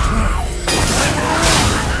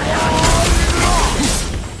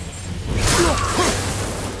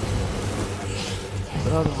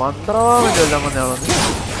 മന്ത്രവാദം ചൊല്ലാൻ വന്നയാളൊന്ന്.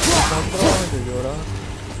 മന്ത്രവാദം ചൊല്ലോടാ.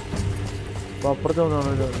 അപ്പൊ അപ്പുറത്ത്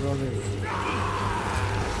വന്നാണല്ലോ.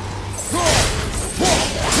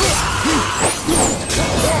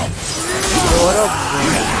 ഓരോ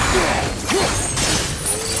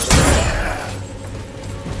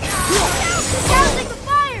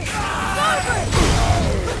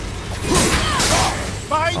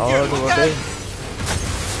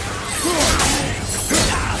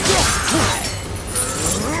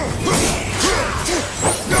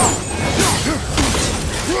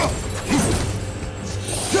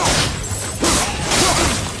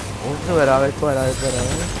ഒന്ന് വരാതെ ഇപ്പൊ വരാതെ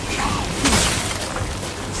വരാതെ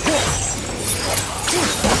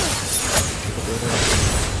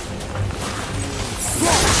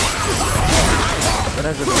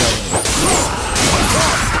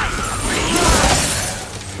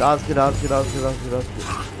Lasky.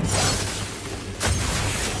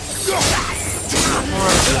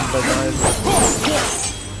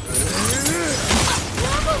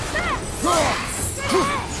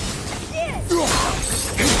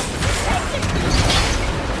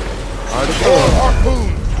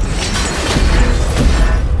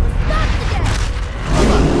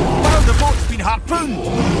 Wow, the boat's been harpooned!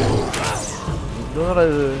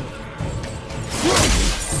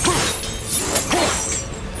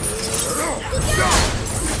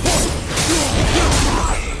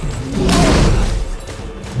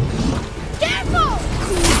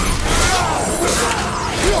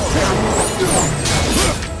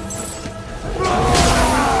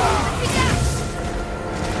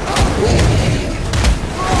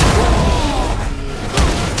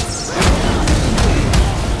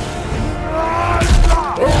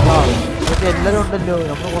 എല്ലാരും ഉണ്ടല്ലോ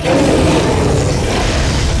നമ്മൾ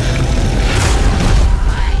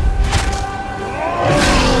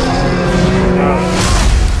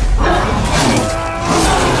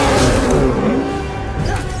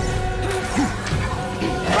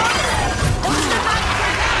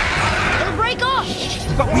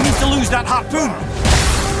But we need to lose that harpoon!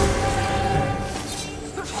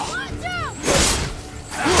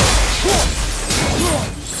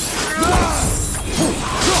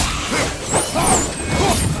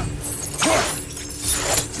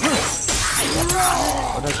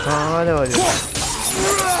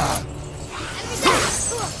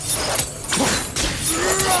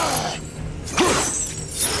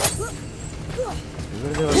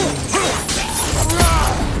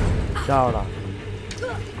 ചാവടാ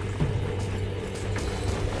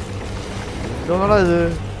എന്തോന്നാ ഇത്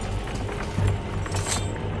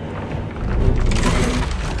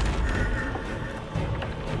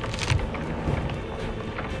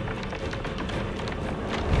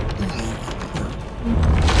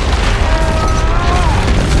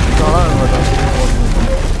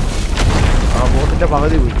ആ ബോട്ടിന്റെ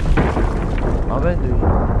പകുതി പോയി അവൻ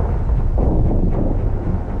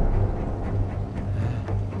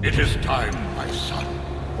It is time, my son.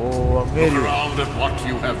 Look around at what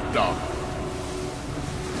you have done.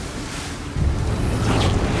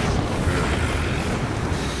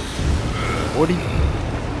 Odi.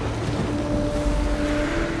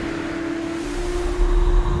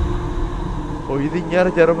 ഇത് ഇങ്ങനെ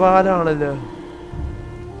ചെറുപാലാണല്ലോ.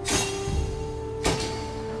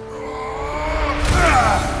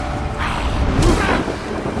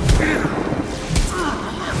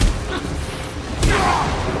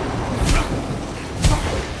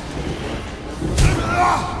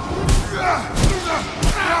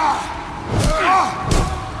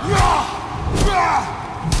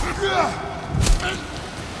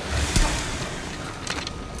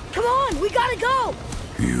 Come on, we gotta go!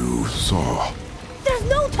 You saw. There's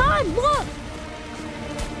no time, look!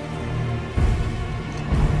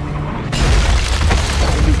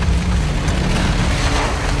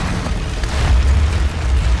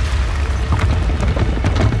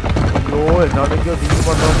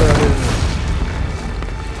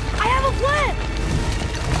 I have a plan!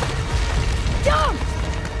 Jump!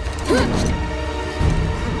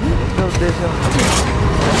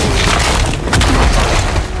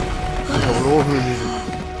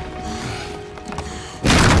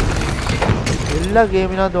 എല്ലാ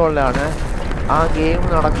ഗെയിമിനകത്തും ഉള്ളതാണ് ആ ഗെയിം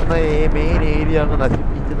നടക്കുന്ന മെയിൻ ഏരിയ അങ്ങ്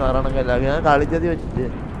നശിപ്പിച്ച് നടക്കണമെങ്കിൽ ഞാൻ കളിച്ചത് വെച്ചിട്ട്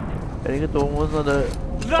എനിക്ക് തോന്നുന്നത്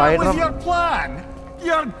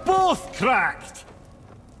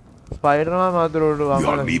സ്പൈഡർമാൻ മാത്രമേ ഉള്ളൂ. You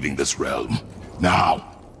are leaving this realm now.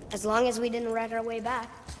 As long as we didn't wreck our way back.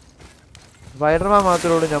 Spiderman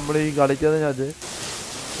മാത്രമേ ഉള്ളൂ നമ്മൾ ഈ കളിച്ചതിനകത്ത്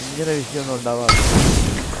ഇങ്ങനെ വിഷയമൊന്നും ഉണ്ടാവാറ്.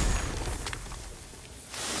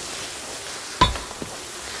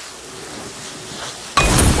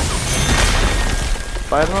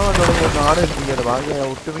 സ്പൈഡർമാൻ തുടങ്ങിയ നാട് എത്തിക്കട്ടെ, ബാക്കി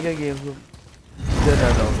ഒട്ടുമിക്ക ഗെയിംസും ഇത്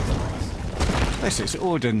തന്നെയാണ്. This is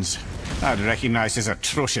Odin's. I'd recognize his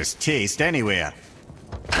atrocious taste anywhere.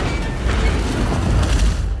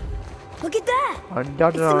 Look at that!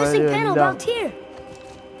 Uncharted It's the missing ആണെങ്കിലും panel എല്ലാം down here.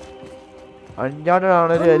 Uncharted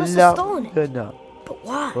ആണെങ്കിലും Odin must have എല്ലാം stolen ഇത് it. തന്നെയാ But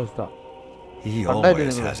why? അവസ്ഥ. He Undead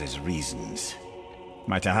always anyway. has his reasons.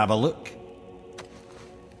 Might I have a look?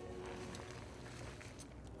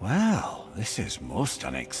 Wow, this is most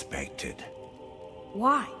unexpected.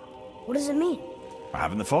 Why? What does it mean? I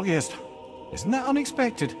haven't the foggiest. Isn't that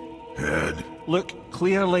unexpected? Head. Look,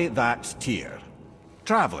 clearly that's Tyr.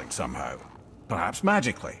 Travelling somehow. Perhaps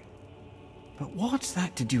magically. But what's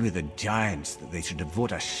that to do with the giants that they should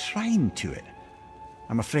devote a shrine to it?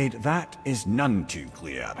 I'm afraid that is none too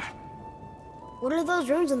clear. What are those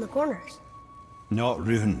runes in the corners? Not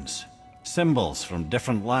runes. Symbols from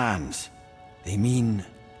different lands. They mean...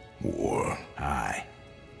 War. Aye.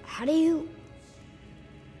 How do you...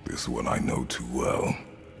 This one I know too well.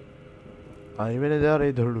 ഇവനിതേ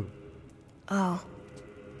അറിയത്തുള്ളൂ. Oh.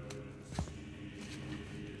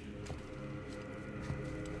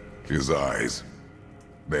 His eyes.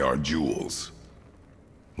 They are jewels.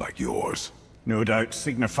 Like yours. No doubt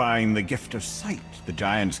signifying the gift of sight the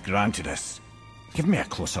giants granted us. Give me a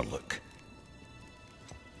closer look.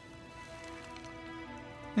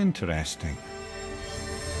 Interesting.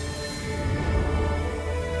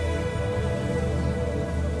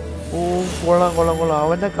 ഓ കൊള്ളാം കൊള്ളാം കൊള്ളാം.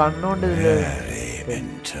 അവന്റെ കണ്ണുകൊണ്ട് Very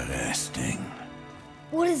interesting.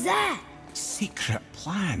 What is that? Secret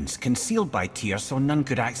plans concealed by Tyr so none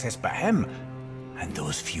could access but him. And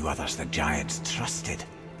those few others the giants trusted.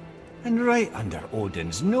 And right under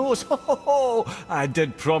Odin's nose, ho ho ho! I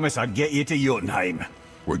did promise I'd get you to Jotunheim.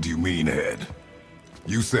 What do you mean, Head?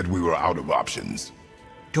 You said we were out of options.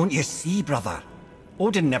 Don't you see, brother?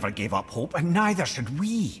 Odin never gave up hope, and neither should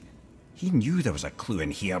we. He knew there was a clue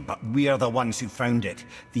in here, but we're the ones who found it.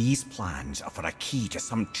 These plans are for a key to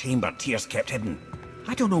some chamber Tyr's kept hidden.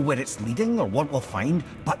 I don't know where it's leading or what we'll find,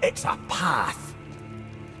 but it's a path.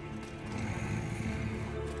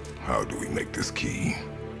 How do we make this key?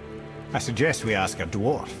 I suggest we ask a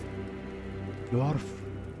dwarf. Dwarf.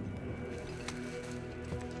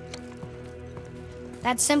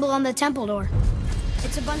 That symbol on the temple door.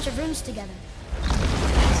 It's a bunch of runes together.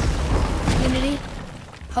 Unity,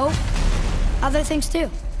 hope, other things too.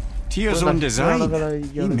 Tyr's own design.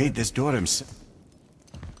 He made this door himself.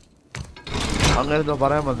 അങ്ങനെ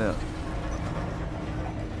പറയാൻ വന്നയാ.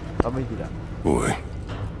 സമ്മതിക്കില്ല. Boy.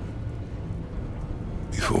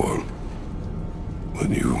 Before.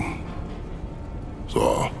 When you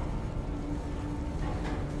saw.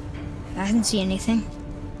 I didn't see anything.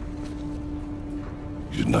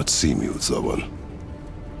 You did not see me with someone.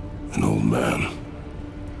 An old man.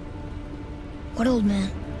 What old man?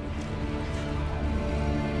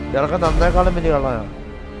 ഇറക്കം തന്നേക്കാളും വലിയ കള്ളനാ.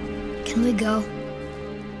 Can we go?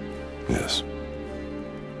 Yes.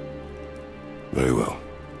 Very well.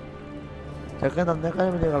 ചെക്കൻ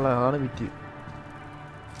തന്നേക്കാളും വലിയ കള്ളനാണ് വിറ്റ്.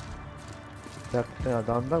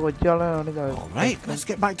 തന്ന കൊച്ചു കള്ളനാണ്. All right, let's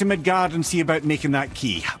get back to Midgard and see about making that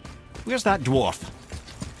key. Where's that dwarf?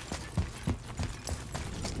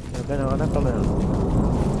 ചെക്കൻ അവനെ കള്ളനാണ്.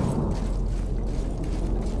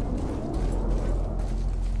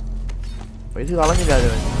 പൈസ കളഞ്ഞില്ല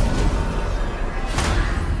അതിന്.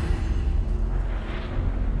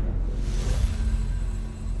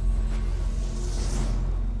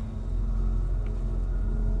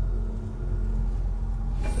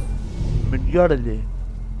 മിഡ്ഗാർഡ് അല്ലേ?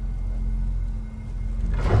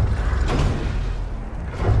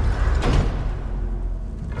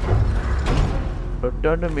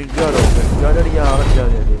 പെട്ടെന്ന് മിഡ്ഗാർഡോ? മിഡ്ഗാർഡ് അടിക്കാൻ ആളില്ല.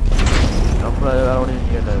 നമ്മളത് വേറെ അവിടെ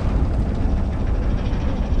ഇരിക്കേണ്ടായിരുന്നു.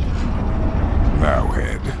 Now,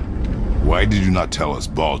 Head. Why did you not tell us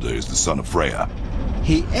Balder is the son of Freya?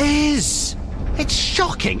 He is! It's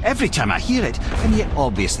shocking every time I hear it, and yet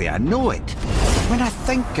obviously I know it. When I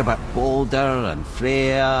think about Balder and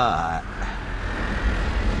Freya...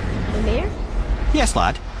 Mimir? Yes,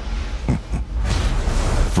 lad.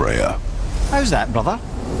 Freya. How's that, brother?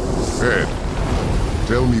 Head.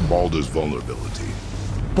 Tell me Balder's vulnerability.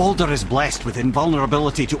 Balder is blessed with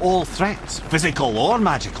invulnerability to all threats, physical or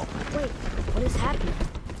magical. Wait, what is happening?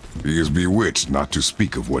 He is bewitched not to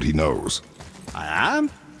speak of what he knows. I am?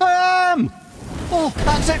 I am! Oh,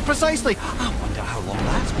 that's it precisely. I wonder how long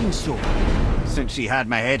that's been so. Since she had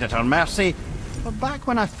my head at her mercy, But back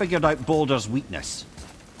when I figured out Boulder's weakness.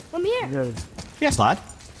 Come here. Yeah. Yes, lad?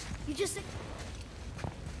 You just...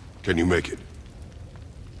 Can you make it?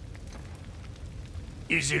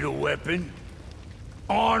 Is it a weapon?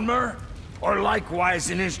 Armor? Or likewise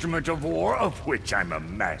an instrument of war, of which I'm a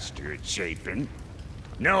master at shaping?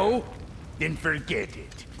 No? Then forget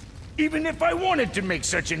it. Even if I wanted to make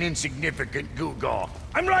such an insignificant gewgaw,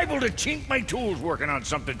 I'm liable to chink my tools working on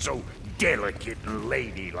something so delicate and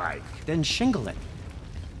ladylike. Then shingle it.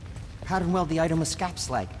 Pattern weld the item with scap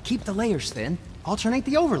slag. Keep the layers thin. Alternate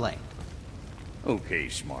the overlay. Okay,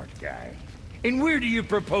 smart guy. And where do you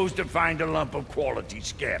propose to find a lump of quality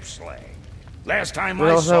scap slag? Last time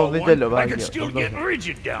I saw one, I could still get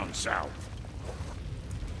rigid down south.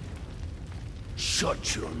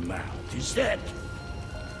 Shut your mouth, is that...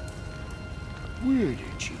 Where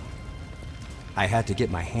did you... I had to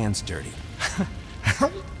get my hands dirty.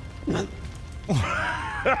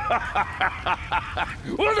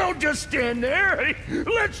 Well, don't just stand there.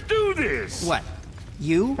 Let's do this. What?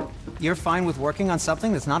 You're fine with working on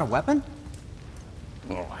something that's not a weapon?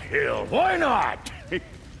 Oh, hell, why not?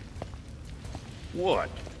 What?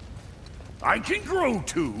 I can grow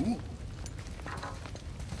too.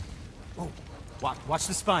 Oh, watch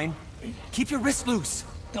the spine. Keep your wrist loose.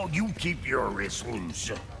 No, you keep your wrist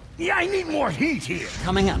loose. Yeah, I need more heat here.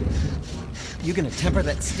 Coming up. You gonna temper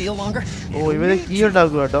that steel longer? Oh, ഇവരെ key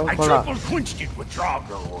ഉണ്ടാക്കുക കേട്ടോ. I കൊള്ളാം. triple quenched it with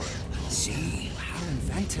Drago oil. See, how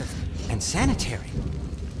inventive and sanitary.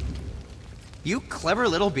 You clever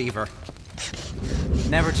little beaver.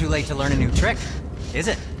 Never too late to learn a new trick, is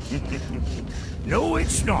it? No,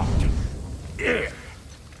 it's not. There.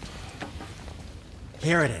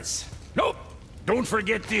 Here it is. Nope. Don't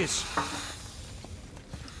forget this.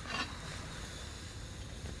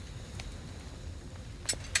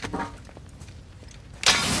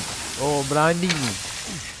 Oh, branding.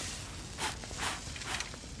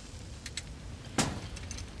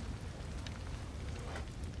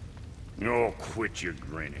 Oh, quit your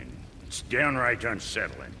grinning. It's downright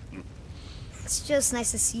unsettling. It's just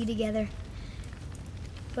nice to see you together.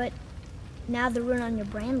 But now the rune on your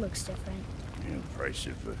brand looks different. Yeah, price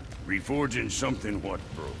of reforging something what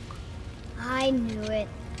broke. I knew it.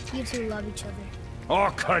 You two love each other. Oh,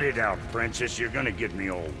 cut it out, princess. You're gonna get me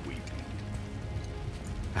all weepy.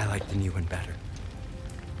 I like the new one better.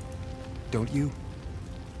 Don't you?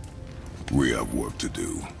 We have work to do.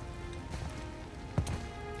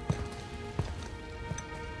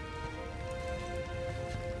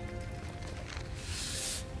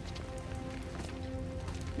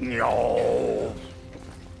 No.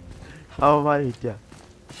 അവന്മാരില്ല.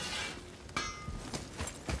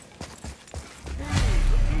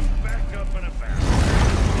 Back up in a barrel.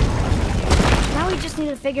 Now we just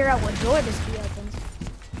need to figure out what door this key opens.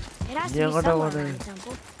 It has to Yeah, be what somewhere about around it? the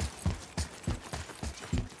temple.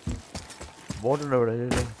 ബോട്ടുണ്ട് ഇവിടെ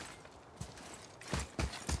ഇല്ലേ?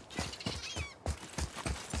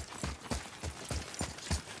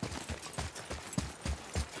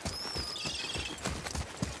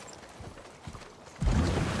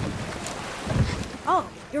 Oh,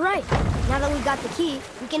 you're right. Now that we got the key,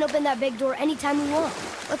 we can open that big door anytime we want.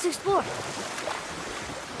 Let's explore.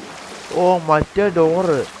 ഓ മറ്റേ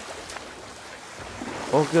door.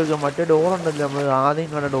 Okay okay മറ്റേ ഡോറുണ്ടല്ലോ നമ്മൾ ആദ്യം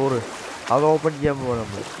കണ്ട door. അത് open ചെയ്യാൻ പോവാ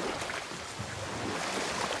നമ്മൾ.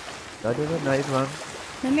 That is a nice one.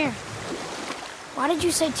 Mimir, why did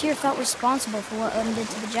you say Tyr felt responsible for what Odin did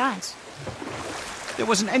to the giants? There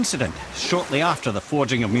was an incident shortly after the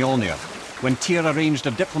forging of Mjolnir, when Tyr arranged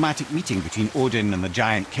a diplomatic meeting between Odin and the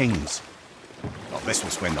giant kings. Well, this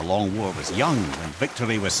was when the Long War was young, when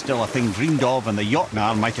victory was still a thing dreamed of, and the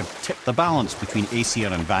Jotnar might have tipped the balance between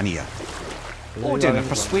Aesir and Vanir. Odin had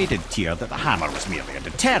persuaded Tyr that the hammer was merely a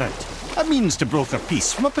deterrent, a means to broker peace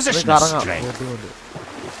from a position of strength.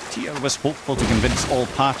 Tyr was hopeful to convince all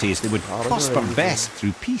parties they would prosper best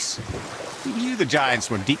through peace. He knew the giants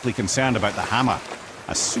were deeply concerned about the hammer,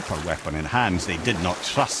 a super weapon in hands they did not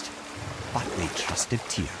trust. But they trusted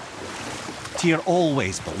Tyr. Tyr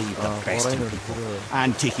always believed the best in people,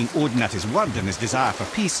 and taking Odin at his word in his desire for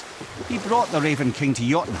peace, he brought the Raven King to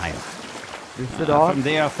Jotunheim. From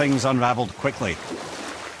there, things unravelled quickly.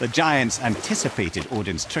 The giants anticipated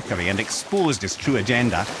Odin's trickery and exposed his true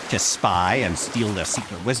agenda to spy and steal their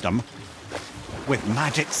secret wisdom. With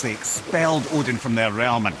magics, they expelled Odin from their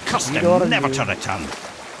realm and cursed him never to return.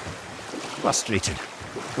 Frustrated,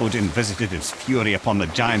 Odin visited his fury upon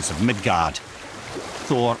the giants of Midgard.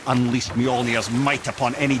 Thor unleashed Mjolnir's might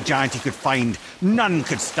upon any giant he could find. None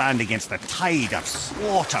could stand against the tide of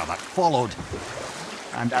slaughter that followed.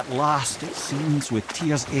 And at last, it seems, with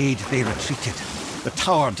Tyr's aid, they retreated. The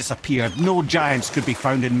tower disappeared. No giants could be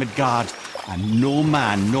found in Midgard. And no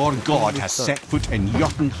man nor god has set foot in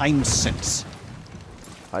Jotunheim since.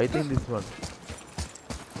 I think this one.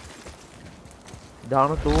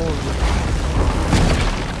 Down to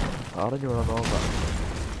orange one നോക്കാം.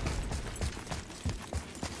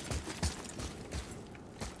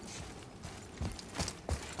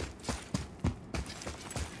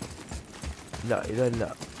 ഇല്ല ഇതല്ല.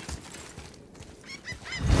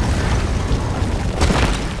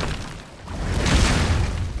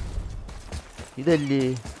 ഇതല്ലേ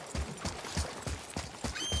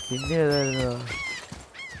പിന്നെ ഏതായിരുന്നു?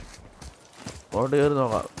 അങ്ങോട്ട് കയറി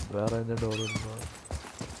നോക്കാം. വേറെ എന്താ ഡോർ?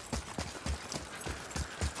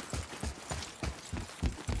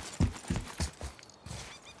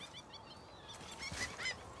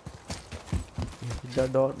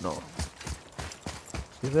 Door no.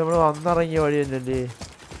 ഇത് നമ്മൾ വന്നിറങ്ങിയ വഴി തന്നെയല്ലേ?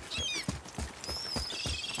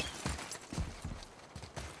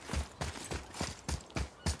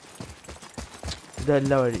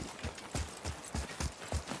 ഇതല്ല വഴി.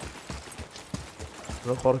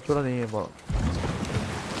 നമ്മൾ കുറച്ചുകൂടെ നീങ്ങുമ്പോൾ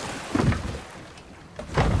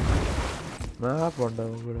മാപ്പുണ്ടോ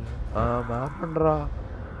ഇവിടെ? ആ മാപ്പുണ്ടോ?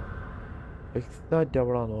 എക്സാക്റ്റ്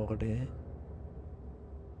എവിടാ നോക്കട്ടെ.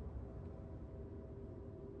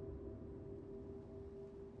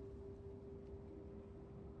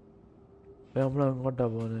 നമ്മൾ എങ്ങോട്ടാ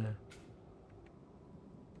പോന്നെ?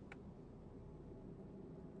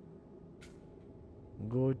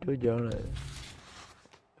 Go to journal.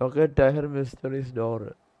 Okay, Tahir Mystery's door.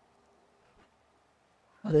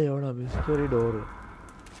 അതെ എവിടാ മിസ്റ്ററി ഡോറ്?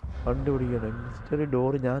 കണ്ടുപിടിക്കണം. മിസ്റ്ററി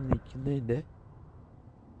ഡോറ് ഞാൻ നിൽക്കുന്നതിൻ്റെ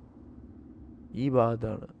ഈ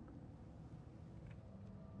ഭാഗത്താണ്.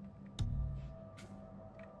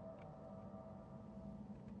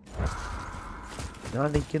 ഞാൻ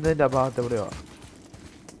നിൽക്കുന്നതിൻ്റെ ആ ഭാഗത്ത് എവിടെയോ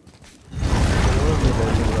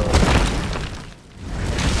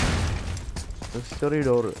മിസ്റ്ററി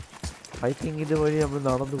ഡോറ്. ഐ തിങ്ക് ഇതുവഴി നമ്മൾ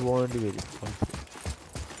നടന്നു പോകേണ്ടി വരും.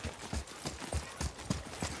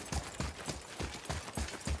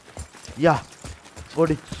 യാ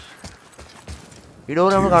പൊടി. ഈ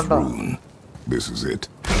ഡോറ് നമ്മൾ കണ്ടോ?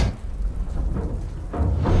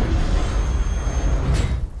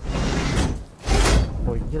 ഓ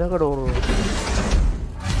ഇങ്ങനൊക്കെ door.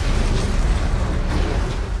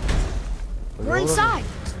 We're inside.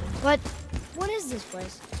 But what is this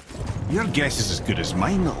place? Your guess is as good as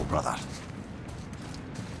mine, little brother.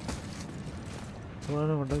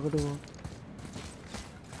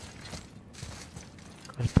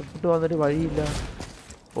 കഷ്ടപ്പെട്ട് വന്നിട്ട് വഴിയില്ല.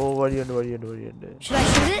 ഓ വഴിയുണ്ട് വഴിയുണ്ട് വഴിയുണ്ട്.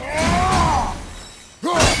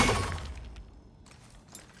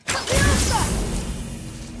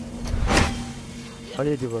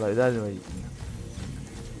 വഴി എത്തിപ്പോടാ. ഇതായിരുന്നു വഴി.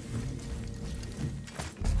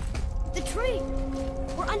 The tree.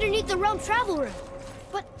 We're underneath the realm travel room.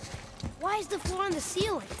 But why is the floor on the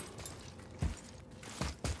ceiling?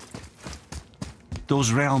 Those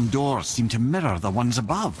realm doors seem to mirror the ones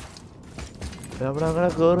above. നമ്മൾ അങ്ങനെ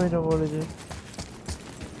കയറുന്ന പോളിന്.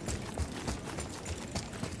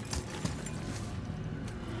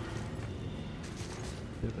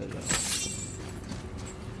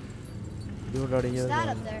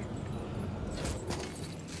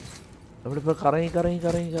 നമ്മളിപ്പോ കറങ്ങി കറങ്ങി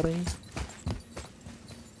കറങ്ങി കറങ്ങി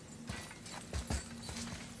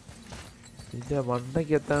ഇതിന്റെ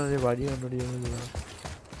മണ്ടയ്ക്ക് എത്താൻ ഒരു വഴി കണ്ടുപിടിക്കുന്നത്.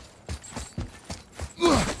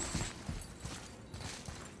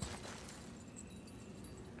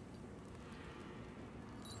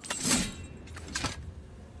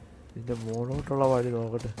 ഇതിന്റെ മുകളിലോട്ടുള്ള വഴി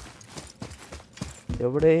നോക്കട്ടെ.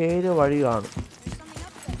 എവിടെയും വഴി കാണും.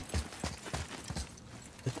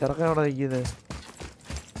 ചെറുക്കൻ അവിടെ നിൽക്കുന്നത്.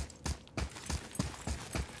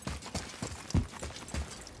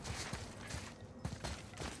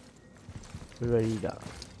 ഒരു വഴിയില്ല.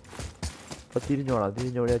 അപ്പൊ തിരിഞ്ഞോളാം.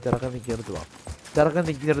 തിരിഞ്ഞോടിയാ ചെറുക്കൻ നിൽക്കുന്നിടത്ത് പോവാം. ചെറുക്കൻ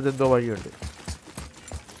നിൽക്കുന്നിടത്ത് എന്തോ വഴിയുണ്ട്.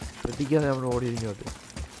 ശ്രദ്ധിക്കാതെ നമ്മൾ ഓടി ഇരിഞ്ഞോട്ട്.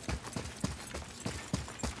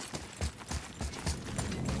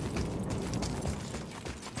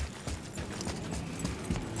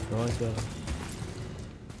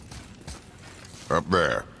 Up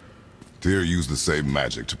there. Tyr used the same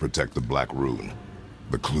magic to protect the Black Rune.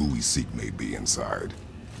 The clue we seek may be inside.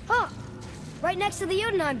 Huh. Right next to the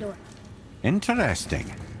Jotunheim door. Interesting.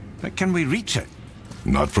 But can we reach it?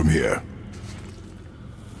 Not from here.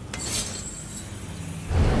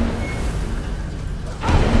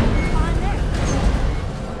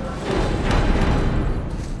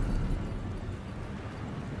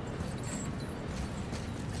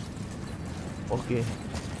 Okay.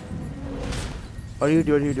 What are you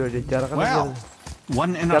doing? Well,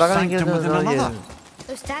 one inner sanctum within another.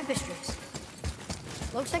 Those tapestries.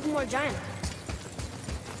 Looks like more giant.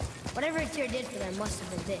 Whatever Tyr did for them must have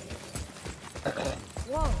been big.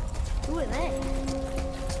 Whoa, who are they?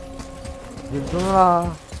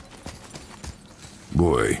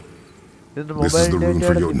 Boy, this is the room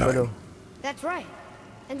for your night. That's right.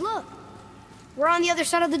 And look, we're on the other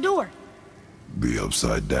side of the door. The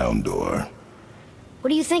upside down door.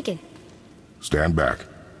 What are you thinking? Stand back.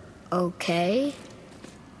 Okay.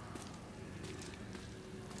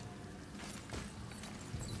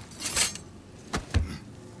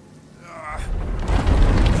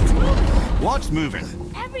 What's moving?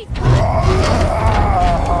 Everything.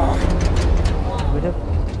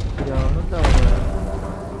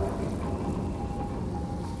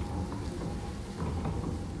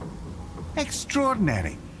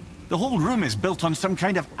 Extraordinary. The whole room is built on some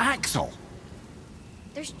kind of axle.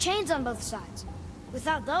 There's chains on both sides.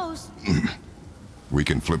 Without those... We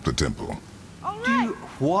can flip the temple. All right. Do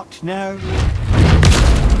what now?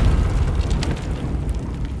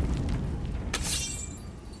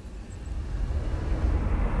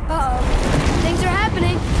 Uh-oh. Things are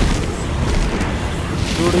happening.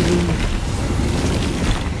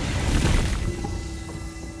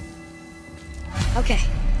 Okay.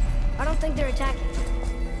 I don't think they're attacking.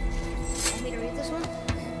 Want me to read this one?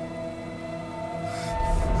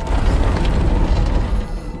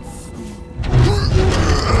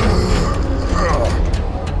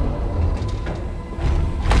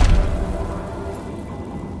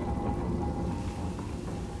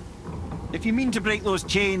 If you mean to break those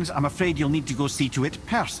chains, I'm afraid you'll need to go see to it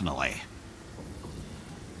personally.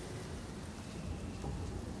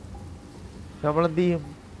 നമ്മളെന്ത് ചെയ്യും?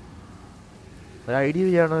 ഒരു idea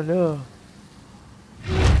ചെയ്യണമല്ലോ.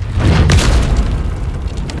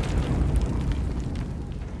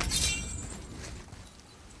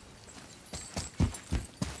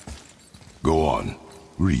 Go on.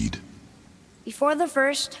 Read. Before the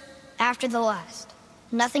first, after the last.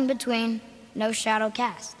 Nothing between, no shadow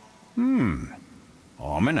cast.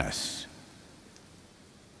 Ominous.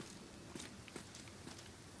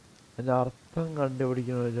 അതിന്റെ അർത്ഥം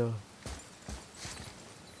കണ്ടുപിടിക്കണമല്ലോ.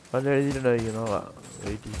 അത് എഴുതിയിട്ടുണ്ടായിരിക്കണോ?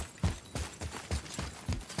 Wait.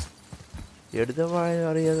 എടുത്ത വായന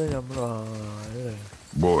അറിയാതെ നമ്മൾ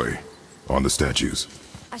Boy, on the statues.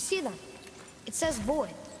 I see them. It says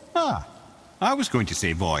void. Ah, I was going to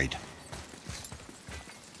say void.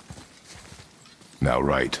 Now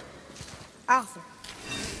write. Arthur.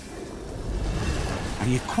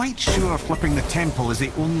 Are you quite sure flipping the temple is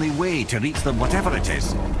the only way to reach them, whatever it is?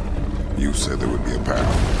 You said there would be a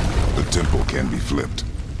path. The temple can be flipped.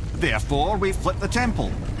 Therefore, we flip the temple.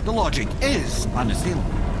 The logic is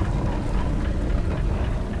unassailable.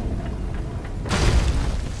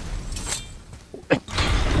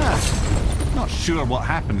 Not sure what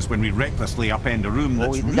happens when we recklessly upend a room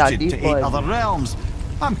that's rooted to 8 other realms.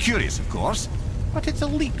 I'm curious, of course, but it's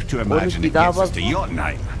a leap to imagine it gets us to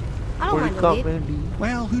Jotunheim. I don't mind the lead.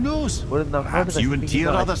 Well, who knows? Perhaps you and Tyr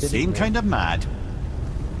are the same kind of mad.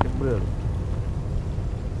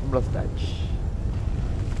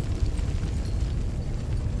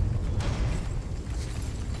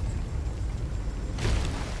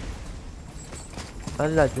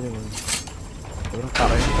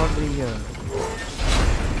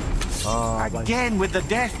 Again with the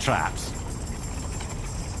death traps.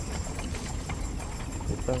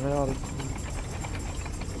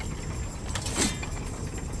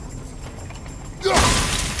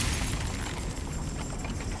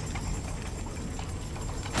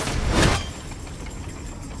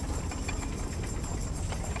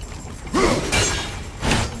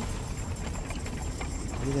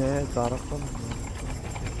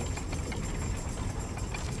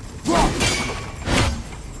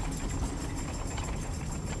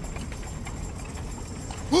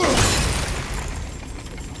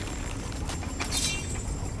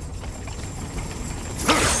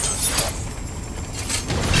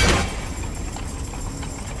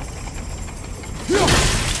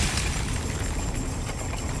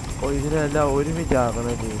 ഇതിനെല്ലാം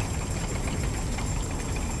ഒരുമിച്ചാക്കണത്.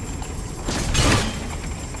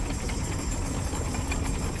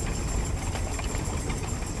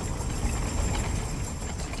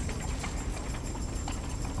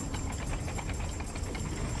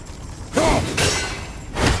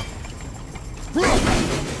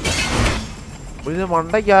 ഇത്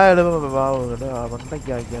മണ്ടയ്ക്കായാലും പാവം കേട്ടോ.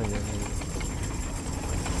 മണ്ടയ്ക്കാക്കിയാൽ മതി.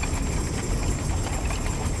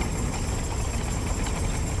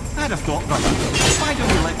 I'd have thought, brother, why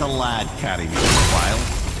don't we let the lad carry me for a while?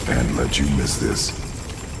 And let you miss this?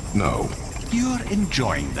 No. You're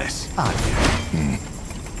enjoying this, aren't you?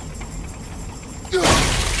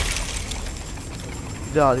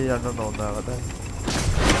 ഇതാദ്യം രണ്ടെണ്ണം ഉണ്ടാകട്ടെ.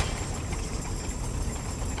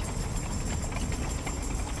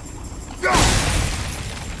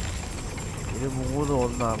 ഇത് 3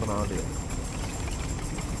 1 ആദ്യം.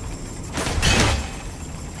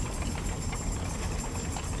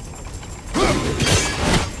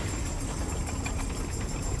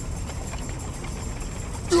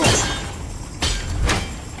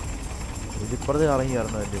 ഇതിപ്പുറത്ത് കറങ്ങി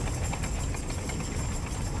കയറണമല്ലേ.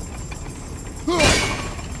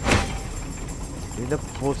 ഇതിന്റെ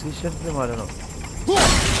പൊസിഷൻസ് മാറണം.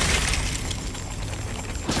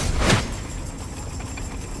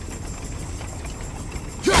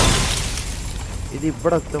 ഇത്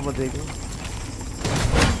ഇവിടെ എത്തുമ്പോഴത്തേക്കും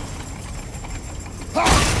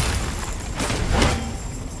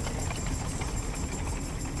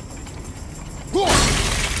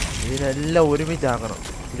ഇതിനെല്ലാം ഒരുമിച്ചാക്കണം.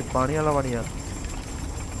 ഇത് പണിയുള്ള പണിയാണ്.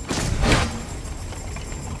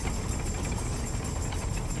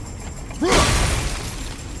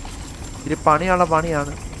 ഇത് പണിയുള്ള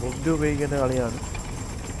പണിയാണ്. ബുദ്ധി ഉപയോഗിക്കേണ്ട കളിയാണ്.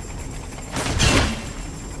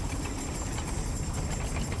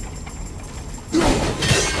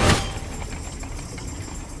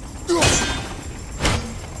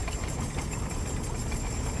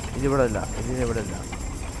 ഇതിവിടെ ഇല്ല. ഇതിനിവിടെ ഇല്ല.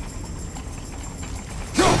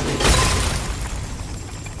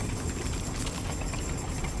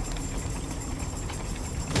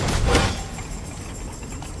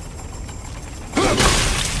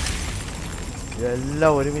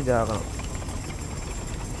 ഇതെല്ലാം ഒരുമിച്ചാക്കണം.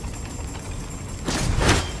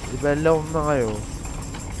 ഇപ്പം എല്ലാം ഒന്നായോ?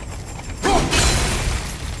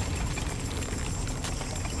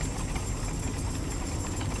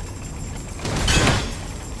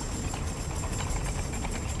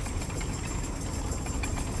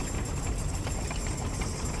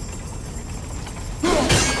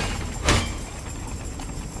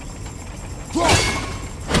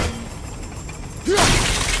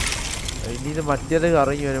 ഇനി ഇത് മറ്റേത്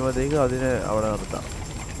കറങ്ങി വരുമ്പോഴത്തേക്ക് അതിനെ അവിടെ നിർത്താം.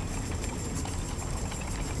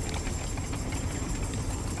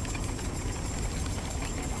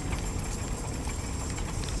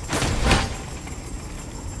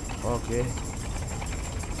 ഓക്കെ,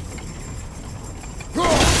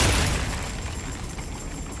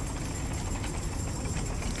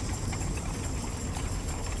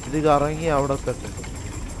 ഇത് കറങ്ങി അവിടെ എത്തട്ടെ.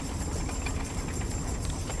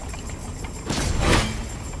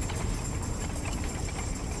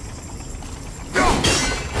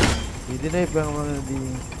 ഇതിനെ ഇപ്പം നമ്മൾ എന്ത്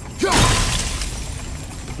ചെയ്യും?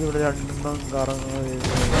 ഇതിവിടെ രണ്ടെണ്ണം കറങ്ങുന്ന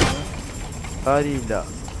കാര്യമില്ല.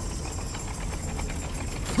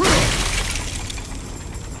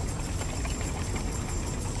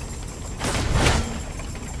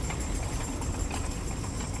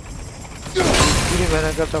 ഇത്തിരി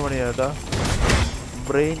മെനക്കെട്ട പണിയാട്ടാ.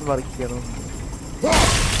 ബ്രെയിൻ വർക്ക് ചെയ്യണം.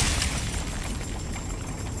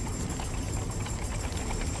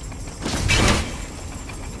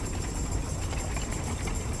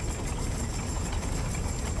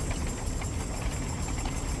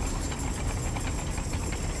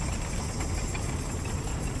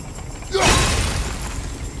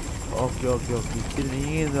 ഓക്കെ ഓക്കെ ഓക്കെ, ഇത്തിരി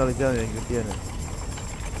നീങ്ങി കളിച്ചാൽ മതി കിട്ടിയാന്.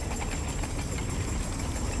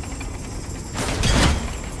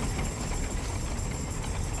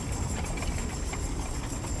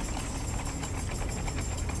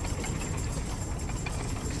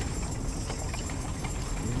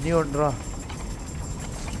 ഇനി കൊണ്ടുവാ.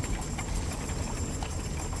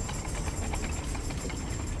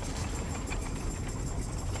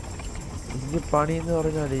 ഇനി പണി എന്ന്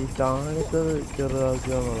പറഞ്ഞാൽ ഈ താഴത്തത്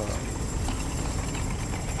ചെറുതാക്കുക എന്നുള്ളതാണ്.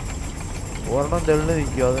 ഒരെണ്ണം തെളിഞ്ഞ്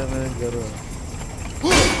നിൽക്കും, അതെങ്ങനെ കയറുക?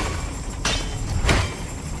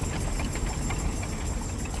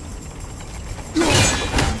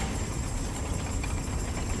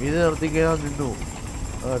 ഇത് നിർത്തിക്കഴിഞ്ഞാൽ നിന്നു.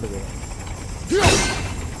 അതെടുക്കുക.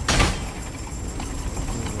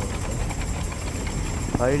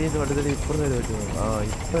 സൈഡിൽ നിന്ന് കണ്ടതിൽ ഇപ്പുറം നേരെ പറ്റുമോ? ആ,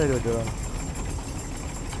 ഇപ്പം നേരെ പറ്റുക.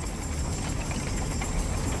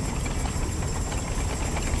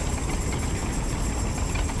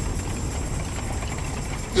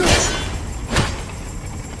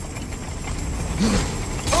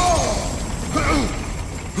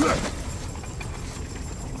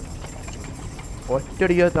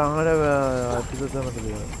 ഒറ്റടിക്കാ താഴെ അറ്റത്തെത്താൻ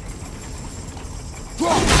പറ്റില്ല.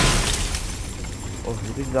 ഓ,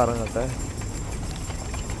 ഇതും കറങ്ങട്ടെ.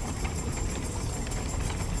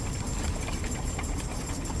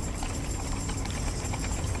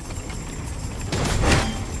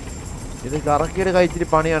 ഇത് കറക്കിയുടെ കഴിച്ചിട്ട്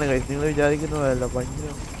പണിയാണ് കഴിച്ച്. നിങ്ങൾ വിചാരിക്കുന്നതല്ല,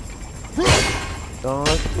 ഭയങ്കര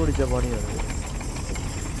കാശ് പിടിച്ച പണിയാണ്.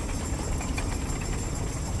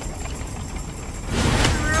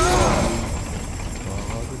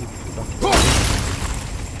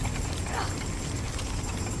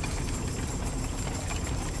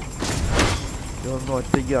 ഇതൊന്നും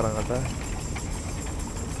ഒറ്റയ്ക്ക് ഇറങ്ങട്ടെ.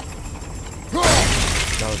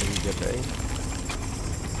 ഇരിക്കട്ടെ.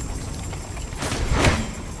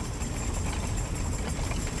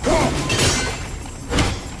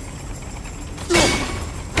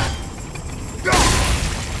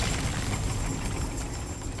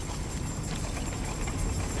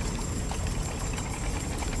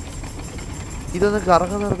 ഇതൊന്നും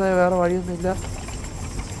കറങ്ങി നിർത്താൻ വേറെ വഴിയൊന്നുമില്ല.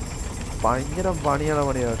 ഭയങ്കര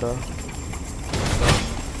പണിയാണ് കേട്ടോ.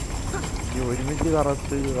 ഈ ഒരുമിച്ച്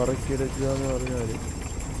കറക്കിയെടുക്കുക എന്ന് പറഞ്ഞാൽ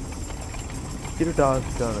ഇച്ചിരി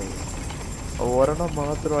ടാസ്ക്കാണ്. ഒരെണ്ണം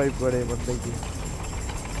മാത്രമായിപ്പോടെ മണ്ടയ്ക്ക്.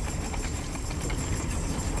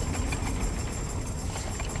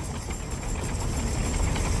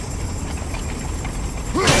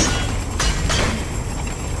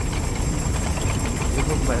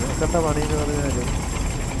 ഇപ്പം മെനക്കെട്ട പണിയെന്ന് പറഞ്ഞാല്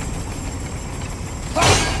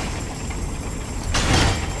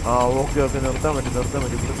ഓക്കെ നിർത്താൻ പറ്റും.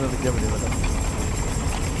 ഇവിടുന്ന് നിൽക്കാൻ പറ്റും കേട്ടോ.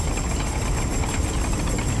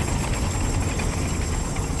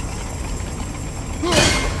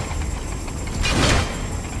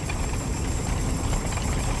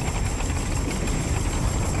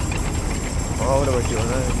 അവിടെ പറ്റുമോ?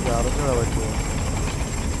 എനിക്ക് അറിഞ്ഞൂടാ പറ്റുമോ.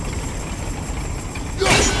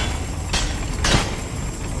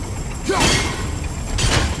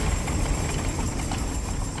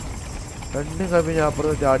 രണ്ടും കമ്പി ഞാൻ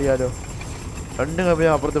അപ്പുറത്ത് ചാടിയാലോ? രണ്ടും കമ്പി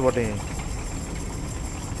ഞാൻ അപ്പുറത്ത് പോട്ടെ.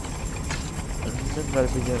 രണ്ടും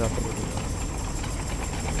കളിപ്പിക്കാൻ അപ്പുറത്ത്.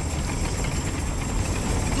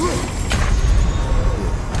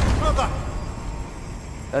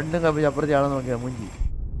 രണ്ടും കമ്പി അപ്പുറത്ത് ചാടാൻ നോക്കിയാ മുഞ്ചി.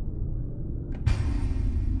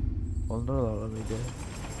 ഒന്നും നോക്കാം വീട്ടിൽ.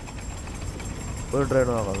 ഒരു ട്രെയിൻ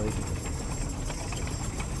നോക്കാം വീട്ടിൽ.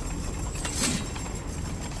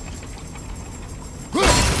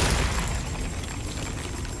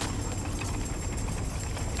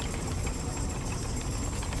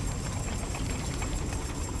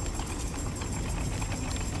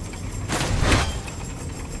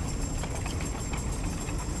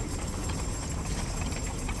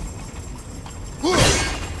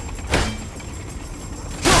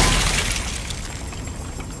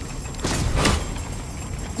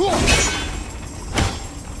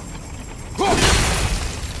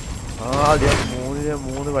 ആദ്യം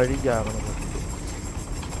മൂന്ന് വഴിക്കാകണം.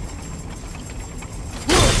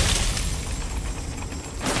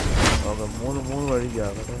 ഓക്കെ, മൂന്ന്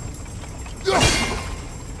വഴിക്കാകട്ടെ.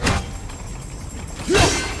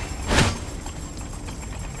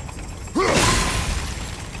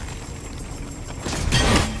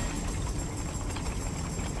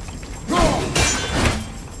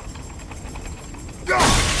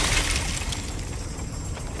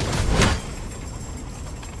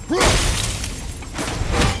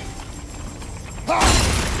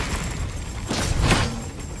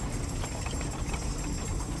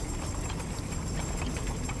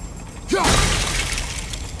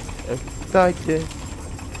 എക്സാക്റ്റ്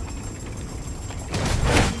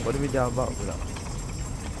ഒരു മിനിറ്റ് ആകുമ്പോ വിടാം.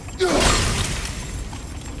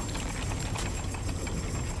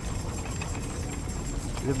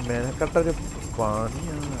 ഇത് മെനക്കെട്ടൊരു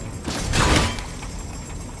പണിയാണ്.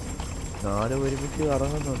 4 ഒരുമിച്ച്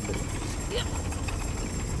കറങ്ങുന്നുണ്ട്.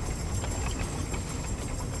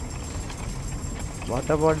 What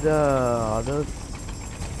about the others?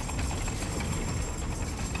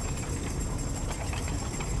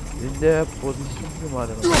 ഇതിന്റെ പൊസിഷൻസ്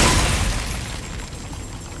മാറണം.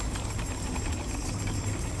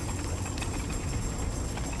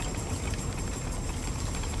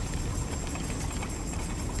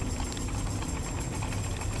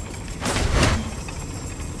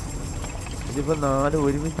 ഇതിപ്പോ 4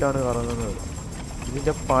 ഒരുമിച്ചാണ് കറങ്ങുന്നത്.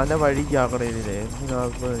 ഇതിന്റെ പല വഴിക്കാക്കണം. ഇതിനെ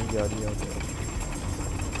എങ്ങനെയാക്കുമെന്ന് എനിക്ക് അറിയാതെ.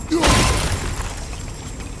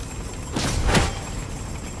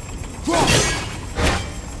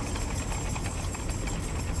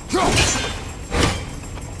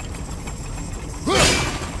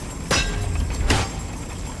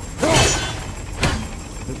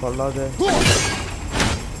 കൊള്ളാതെ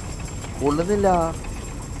കൊള്ളുന്നില്ല.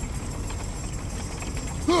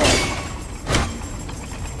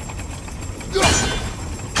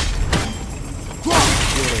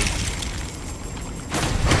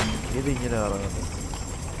 ഇതിങ്ങനെ ഇറങ്ങുന്നത്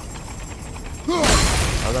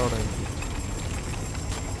അതാണ് എനിക്ക്.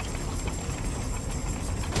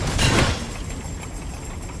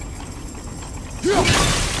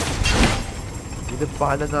 ഇത്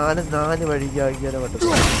പല 4 വഴിക്കാക്കിയാലേ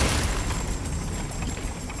പറ്റത്തില്ല.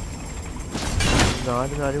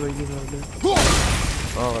 4 വഴിക്ക് കേട്ടെ.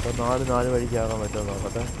 4 വഴിക്കാകാൻ പറ്റുമോ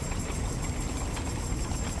നോക്കട്ടെ.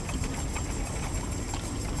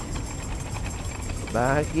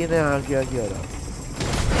 ബാക്കിൽ നിന്ന് ആക്കി വരാം.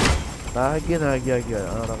 ബാക്കിൽ നിന്ന് ആക്കി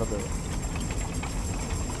വരാം. നടക്കത്തത്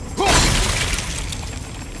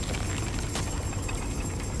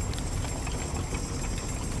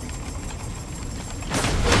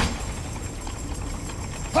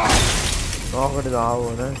നോക്കട്ടെ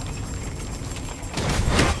ഇതാവൂനെ.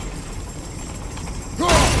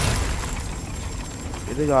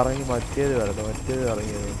 ഇത് കറങ്ങി മറ്റേത് വരട്ടെ. മറ്റേത്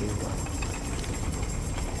കറങ്ങിയത്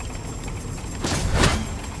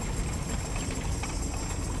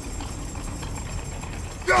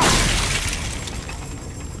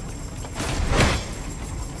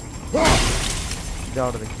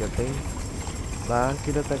ഇതവിടെ നിൽക്കട്ടെ.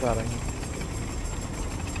 ബാക്കിലത്തെ കറങ്ങി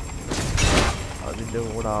അതിൻ്റെ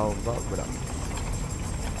കൂടെ ആവുമ്പോൾ ഇവിടെ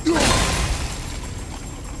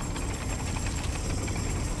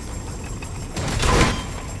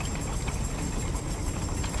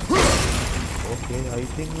okay. I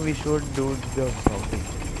think we should do the something.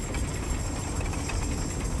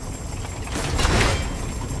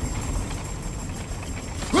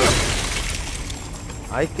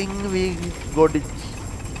 I think we got it.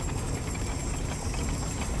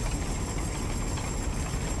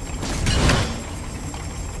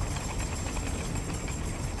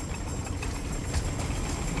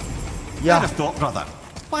 Yeah. I'd have thought, brother.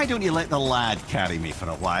 Why don't you let the lad carry me for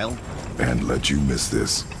a while? And let you miss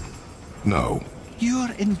this? No.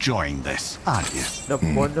 You're enjoying this, aren't you? The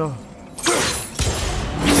bono.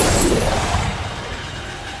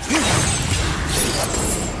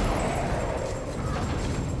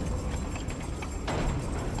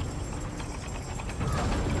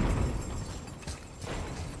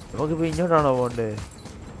 നമുക്കിപ്പോൾ ഇങ്ങോട്ടാണോ പോകണ്ടേ?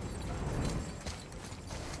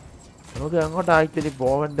 നമുക്ക് എങ്ങോട്ടാ actually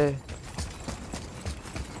പോകണ്ടേ?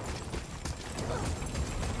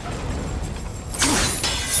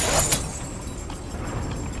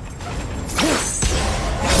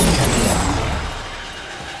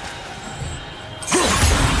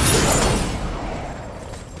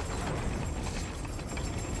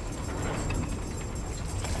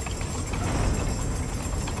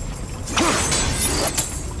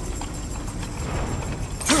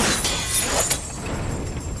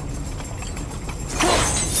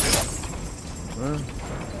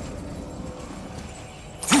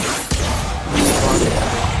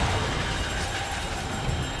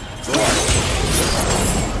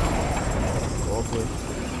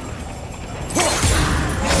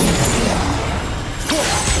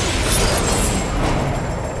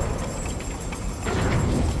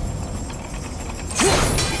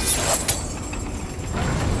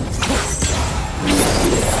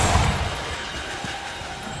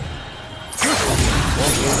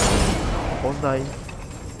 ഒന്നായി.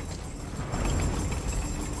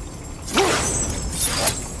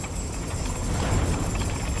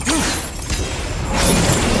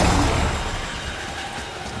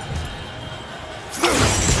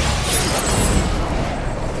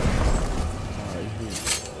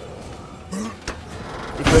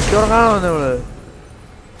 പെട്രോളാണോ വന്നത്? നമ്മള്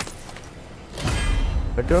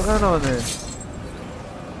പെട്രോളാണോ വന്നത്?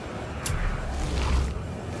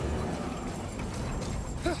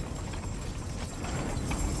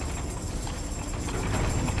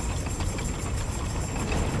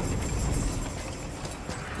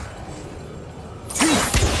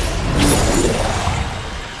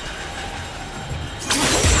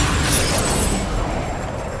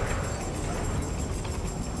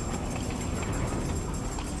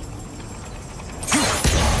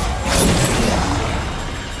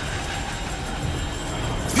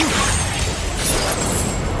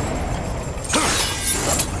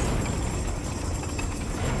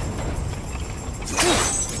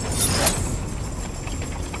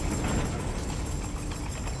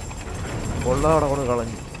 കൊള്ളാടെ കൊണ്ട്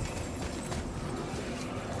കളഞ്ഞു.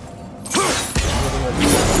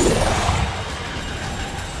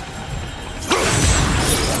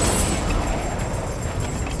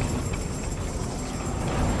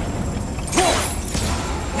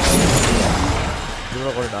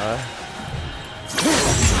 ഇവിടെ കൊണ്ടാവേ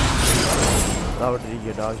അവിടെ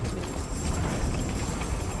ഇരിക്കട്ടെ. ആവശ്യമില്ല.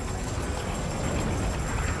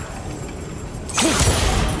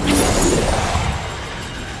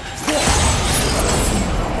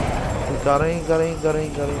 കറങ്ങി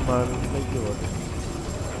മണ്ണിലേക്ക് പോട്ടെ.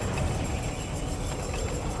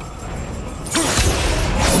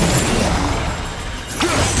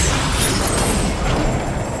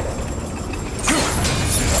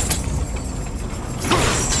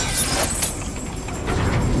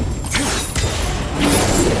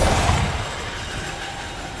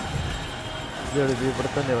 ഇവിടെ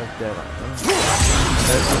തന്നെ വെച്ചേക്കാം.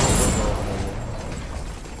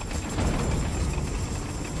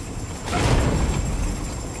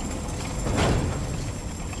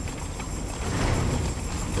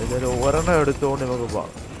 ഒരെണ്ണം എടുത്തുകൊണ്ട് നമുക്ക് പോവാം.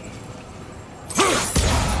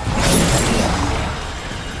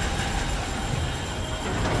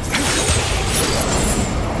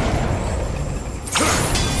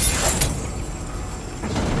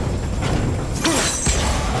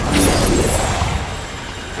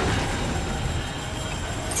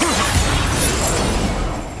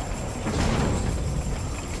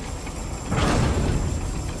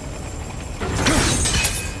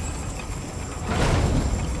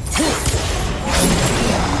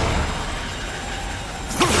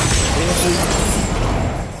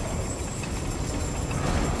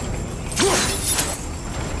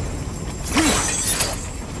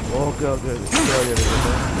 Okay.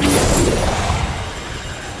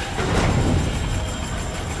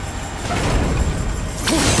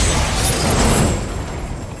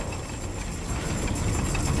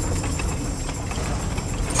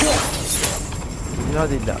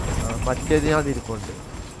 ഇതിനകത്തില്ല, മറ്റേതിനകത്തിരിപ്പുണ്ട്.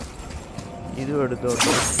 ഇതും എടുത്തോണ്ട്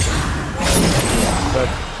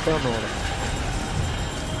പെട്ടെന്ന് ഓടാം.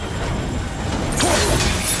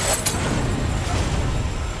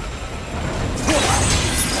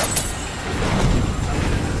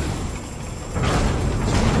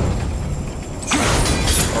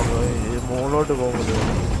 മുകളിലോട്ട് പോകുന്നത്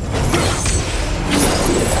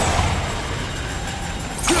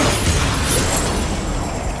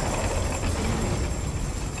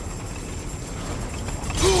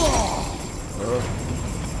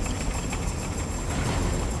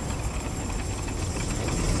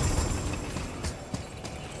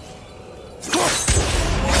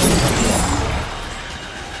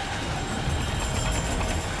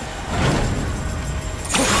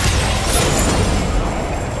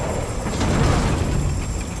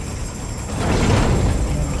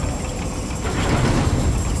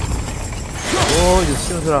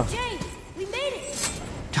Jay, we made it.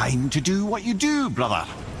 Time to do what you do, brother.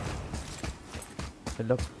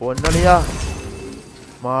 എന്റെ പൊന്നളിയാ,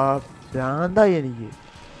 ഭ്രാന്തായി എനിക്ക്.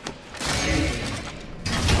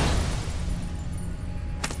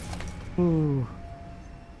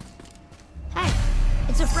 Hey,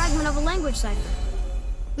 it's a fragment of a language cipher.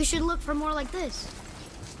 We should look for more like this.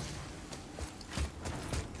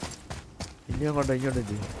 ഇനി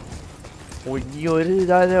ഇങ്ങോട്ടില്ലേ? ഇനി ഒരു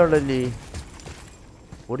ഇതാതേ ഉള്ളല്ലേ,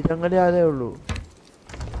 ഒരു ചങ്ങല അതേ ഉള്ളൂ.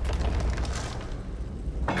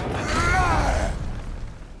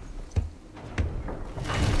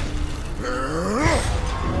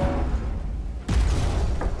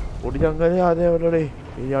 ഒരു ചങ്ങല അതേ ഉള്ളടേ,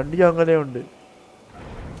 രണ്ട് ചങ്ങലയുണ്ട്.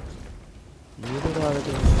 ഏത്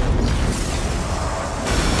കാലത്ത്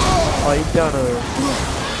ഫൈറ്റാണ്.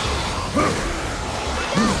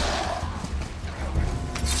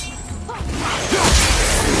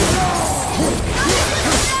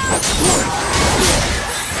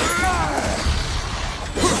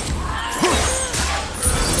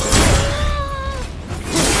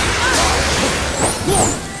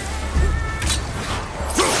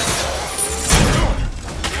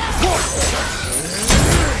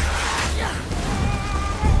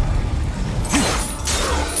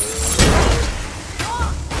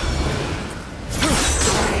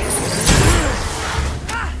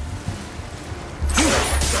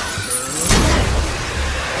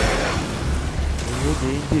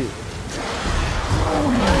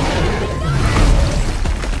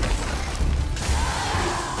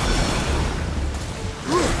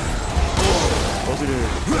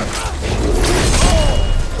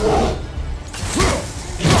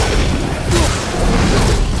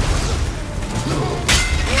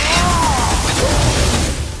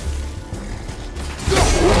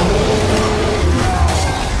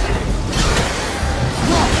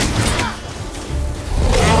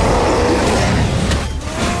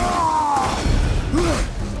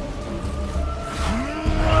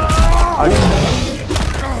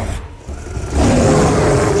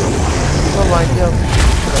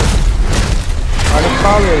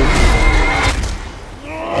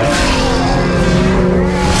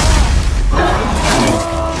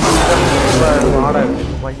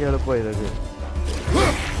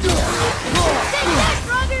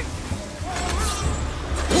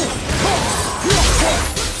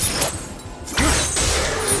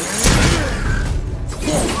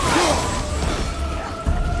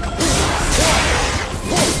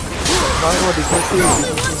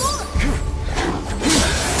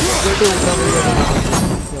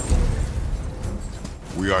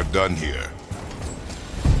 We are done here.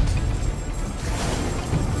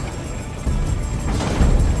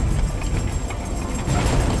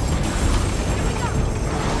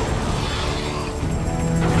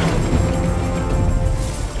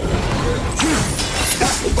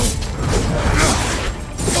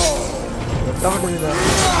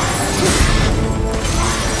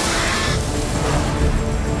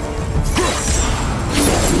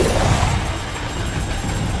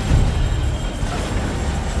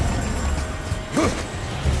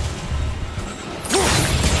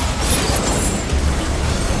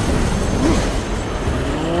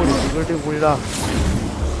 Pullida.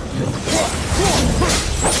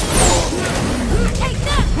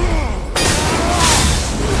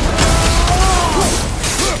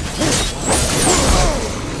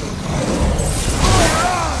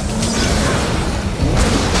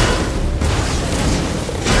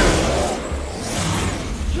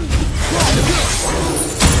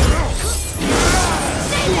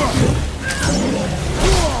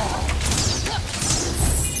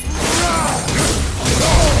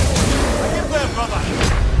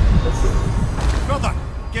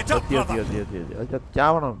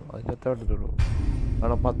 ചാവണം അത് ചത്തോട്ടത്തുള്ളൂ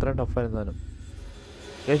കാരണം അത്രയും ടഫായിരുന്നു സാധനം.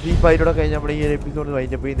 ഈ ഫൈറ്റോടെ കഴിഞ്ഞ് നമ്മൾ ഈ ഒരു എപ്പിസോഡ്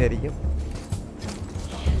വൈൻഡപ്പ് ചെയ്യുന്നതായിരിക്കും.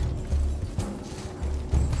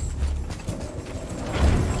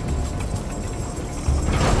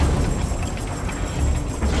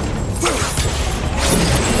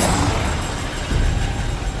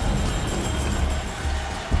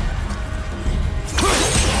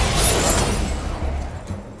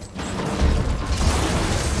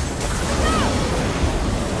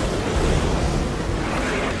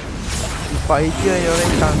 ഫൈറ്റ്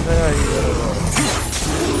കഴിയുകയാണെങ്കിൽ അങ്ങനെ കഴിയുമല്ലോ.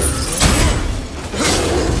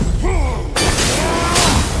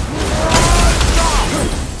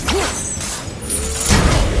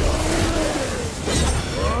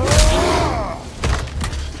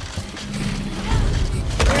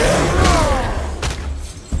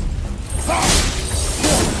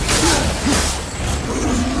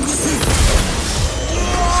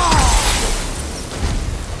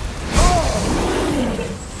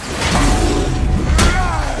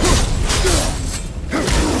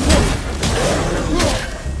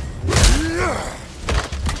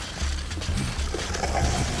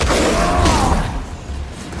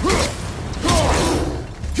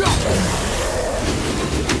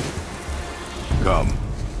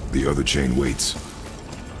 The other chain waits.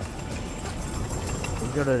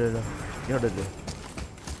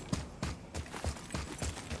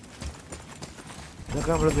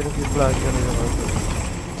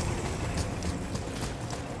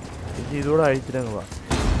 ഇതോടെ അഴിച്ചിട്ടങ്ങ് വാ,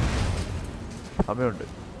 സമയമുണ്ട്.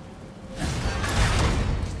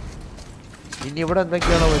 ഇനി ഇവിടെ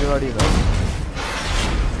എന്തൊക്കെയാണോ പരിപാടികൾ?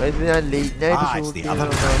 ഞാൻ ലേറ്റ് നൈറ്റ് ഷൂട്ട്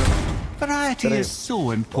ചെയ്യുന്നതാണ്.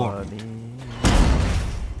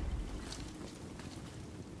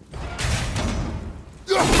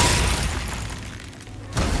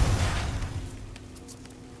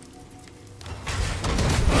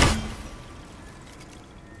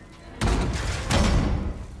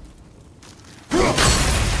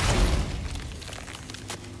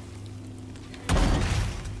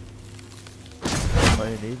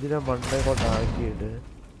 ഇതിനെ മണ്ടേ കൊണ്ടാക്കിയിട്ട്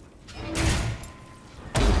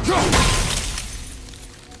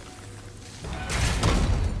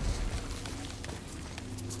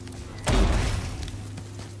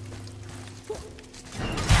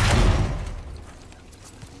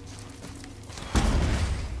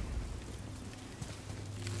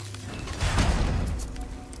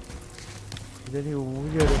ഇതിന്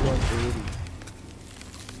ഊരിയെടുക്കാൻ പേടി.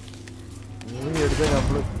 ഊരിയെടുത്താൽ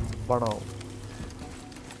നമ്മൾ പണമാവും.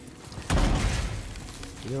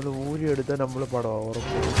 ഇതുകൊണ്ട് ഊരിയെടുത്താൽ നമ്മൾ പടമാണ്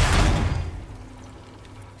ഉറപ്പ്.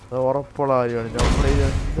 അത് ഉറപ്പുള്ള കാര്യമാണ്. നമ്മളിത്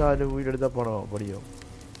എന്തായാലും ഊരിയെടുത്താൽ പണമാവും, പണിയാവും.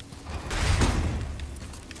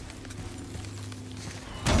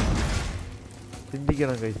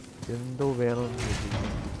 ചിന്തിക്കണം കൈ, എന്തോ വേണമെന്ന് ചിന്തിക്കണം.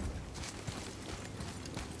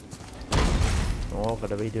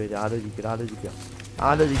 നോക്കട്ടെ, വെയിറ്റ് ആലോചിക്കട്ടെ,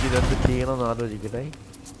 എന്ത് ചെയ്യണമെന്ന് ആലോചിക്കട്ടെ.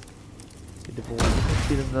 ഇത്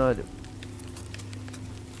പോയിരുന്നാലും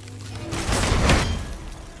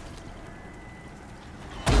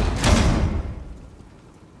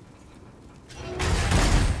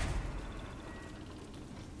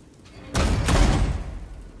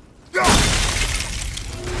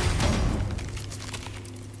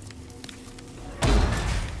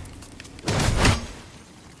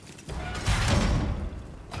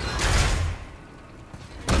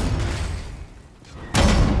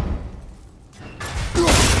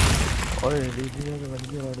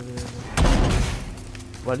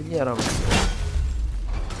വലിഞ്ഞേറാൻ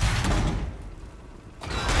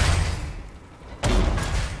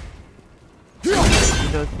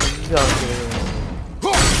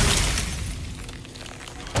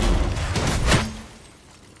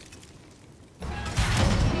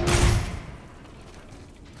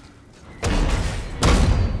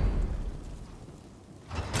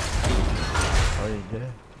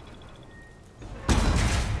മിനിറ്റ്.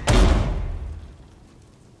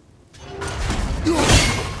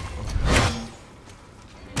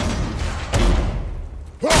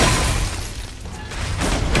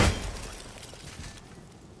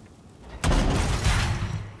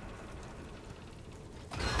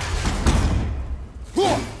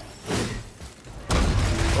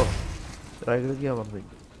 റൈറ്റ് ചെയ്യാൻ പറഞ്ഞു.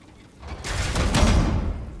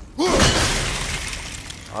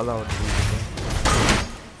 അതാണ്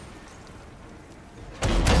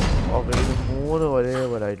ഓക്കെ. ഇത് 3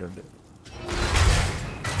 ഒരേപോലെ ആയിട്ടുണ്ട്.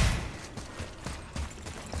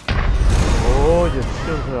 ഓ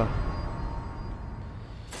ജസ്റ്റ്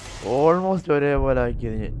ഓൾമോസ്റ്റ് ഒരേപോലെ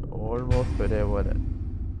ആക്കിയത് ഞാൻ. ഓൾമോസ്റ്റ് ഒരേപോലെ.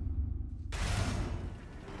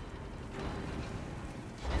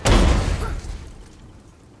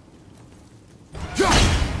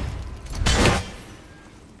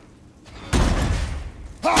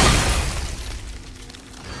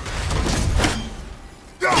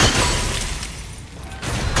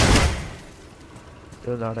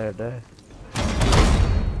 നടയട്ടെ.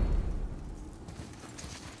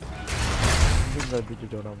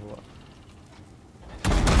 കൽപ്പിച്ചിട്ടോടാൻ പോവാ.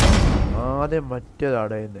 ആദ്യം മറ്റേത്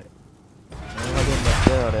അടയുന്നേ. ആദ്യം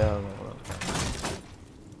മറ്റേത് അടയാതെ നോക്കണം.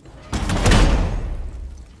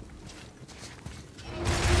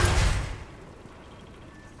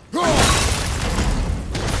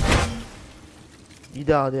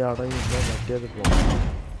 ഇതാദ്യം അടയുമ്പോ മറ്റേത് പോകണം.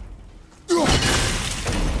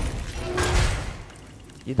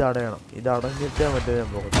 ഇതടയണം. ഇതടഞ്ഞിട്ടേ മറ്റേ ഞാൻ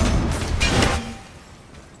പോകട്ടെ.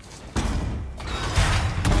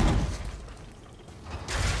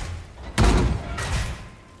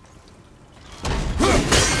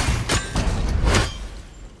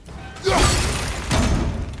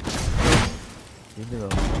 ഇനി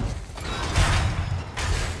നോക്കാം.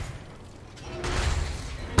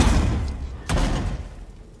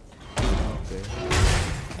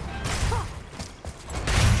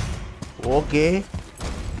 Okay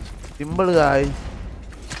simple guys.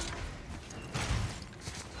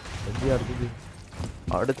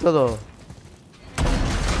 അടുത്തതോ?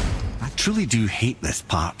 I truly do hate this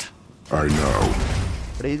part. I know.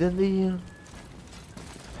 ഇതെന്ത് ചെയ്യാ?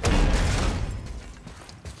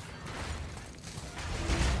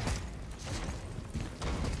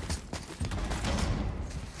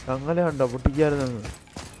 അങ്ങനെ ഉണ്ടോ? പൊട്ടിക്കായിരുന്നു.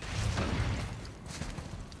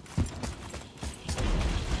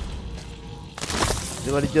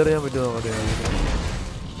 ഇത് വലിച്ചെറിയാൻ പറ്റുമോ നോക്കട്ടെ.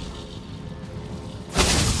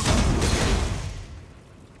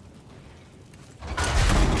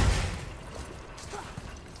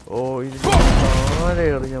 ഓ ഇത് താഴെ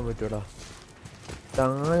എറിഞ്ഞാൻ പറ്റൂടാ.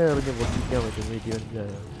 താഴെ എറിഞ്ഞ് പൊട്ടിക്കാൻ പറ്റും. വീട്ടിൽ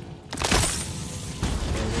മനസ്സിലായോ?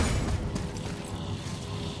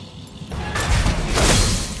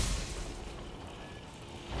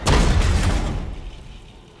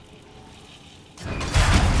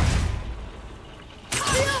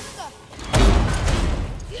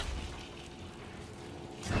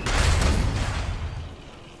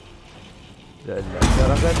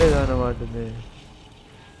 ചെറുക്കൻ്റെ ഇതാണ് മാറ്റുന്നത്.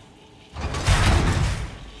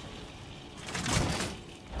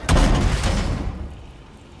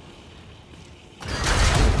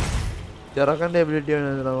 ചെറുക്കൻ്റെ എബിലിറ്റിയാണ്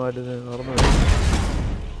ഇതിനെ മാറ്റുന്നത്. മറന്നു പോയി.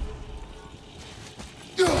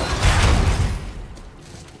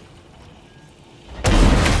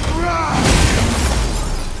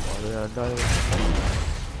 അത് രണ്ടാമത്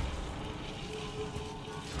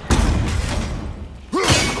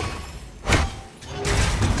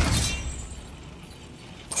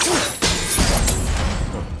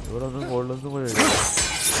ഇവിടെ ഒന്നും കൊള്ളൊന്നും കൂടെ ഇല്ല.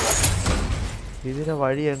 ഇതിനെ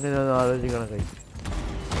വഴി എങ്ങനെയാണെന്ന് ആലോചിക്കണം.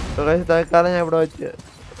 തൽക്കാലം ഞാൻ ഇവിടെ വെച്ച്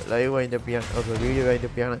ലൈവ് വൈൻഡപ്പ് ചെയ്യാണ്. ഓക്കെ, വീഡിയോ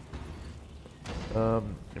വൈൻഡപ്പ് ചെയ്യാണ്.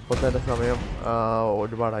 ഇപ്പോൾ തന്നെ സമയം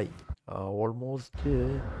ഒരുപാടായി. ഓൾമോസ്റ്റ്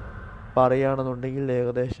പറയുകയാണെന്നുണ്ടെങ്കിൽ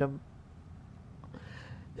ഏകദേശം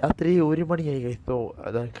രാത്രി 1 മണിയായി കഴിച്ചു. സോ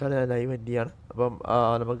തൽക്കാലം ഞാൻ ലൈവ് എൻഡ് ചെയ്യാണ്. അപ്പം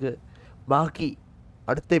നമുക്ക് ബാക്കി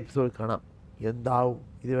അടുത്ത എപ്പിസോഡ് കാണാം. എന്താവും,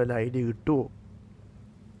 ഇത് വല്ല ഐഡിയ കിട്ടുമോ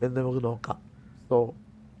എന്ന് നമുക്ക് നോക്കാം. സോ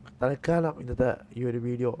തൽക്കാലം ഇന്നത്തെ ഈ ഒരു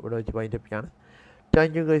വീഡിയോ ഇവിടെ വെച്ച് വൈൻഡപ്പ് ചെയ്യാണ്.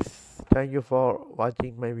 Thank you guys. Thank you for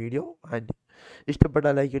watching my video. And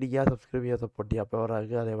ഇഷ്ടപ്പെട്ടാൽ ലൈക്ക് അടിക്കുക, സബ്സ്ക്രൈബ് ചെയ്യുക, സപ്പോർട്ട് ചെയ്യുക,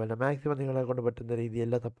 പവറാക്കുക. അതേപോലെ മാക്സിമം നിങ്ങളെ കൊണ്ട് പറ്റുന്ന രീതിയിൽ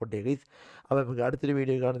എല്ലാം സപ്പോർട്ട് ചെയ്യുക ഗൈസ്. അപ്പോൾ നമുക്ക് അടുത്തൊരു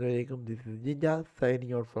video കാണുന്നവരേക്കും this is ജിൻജ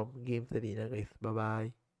signing out from games arena guys. By.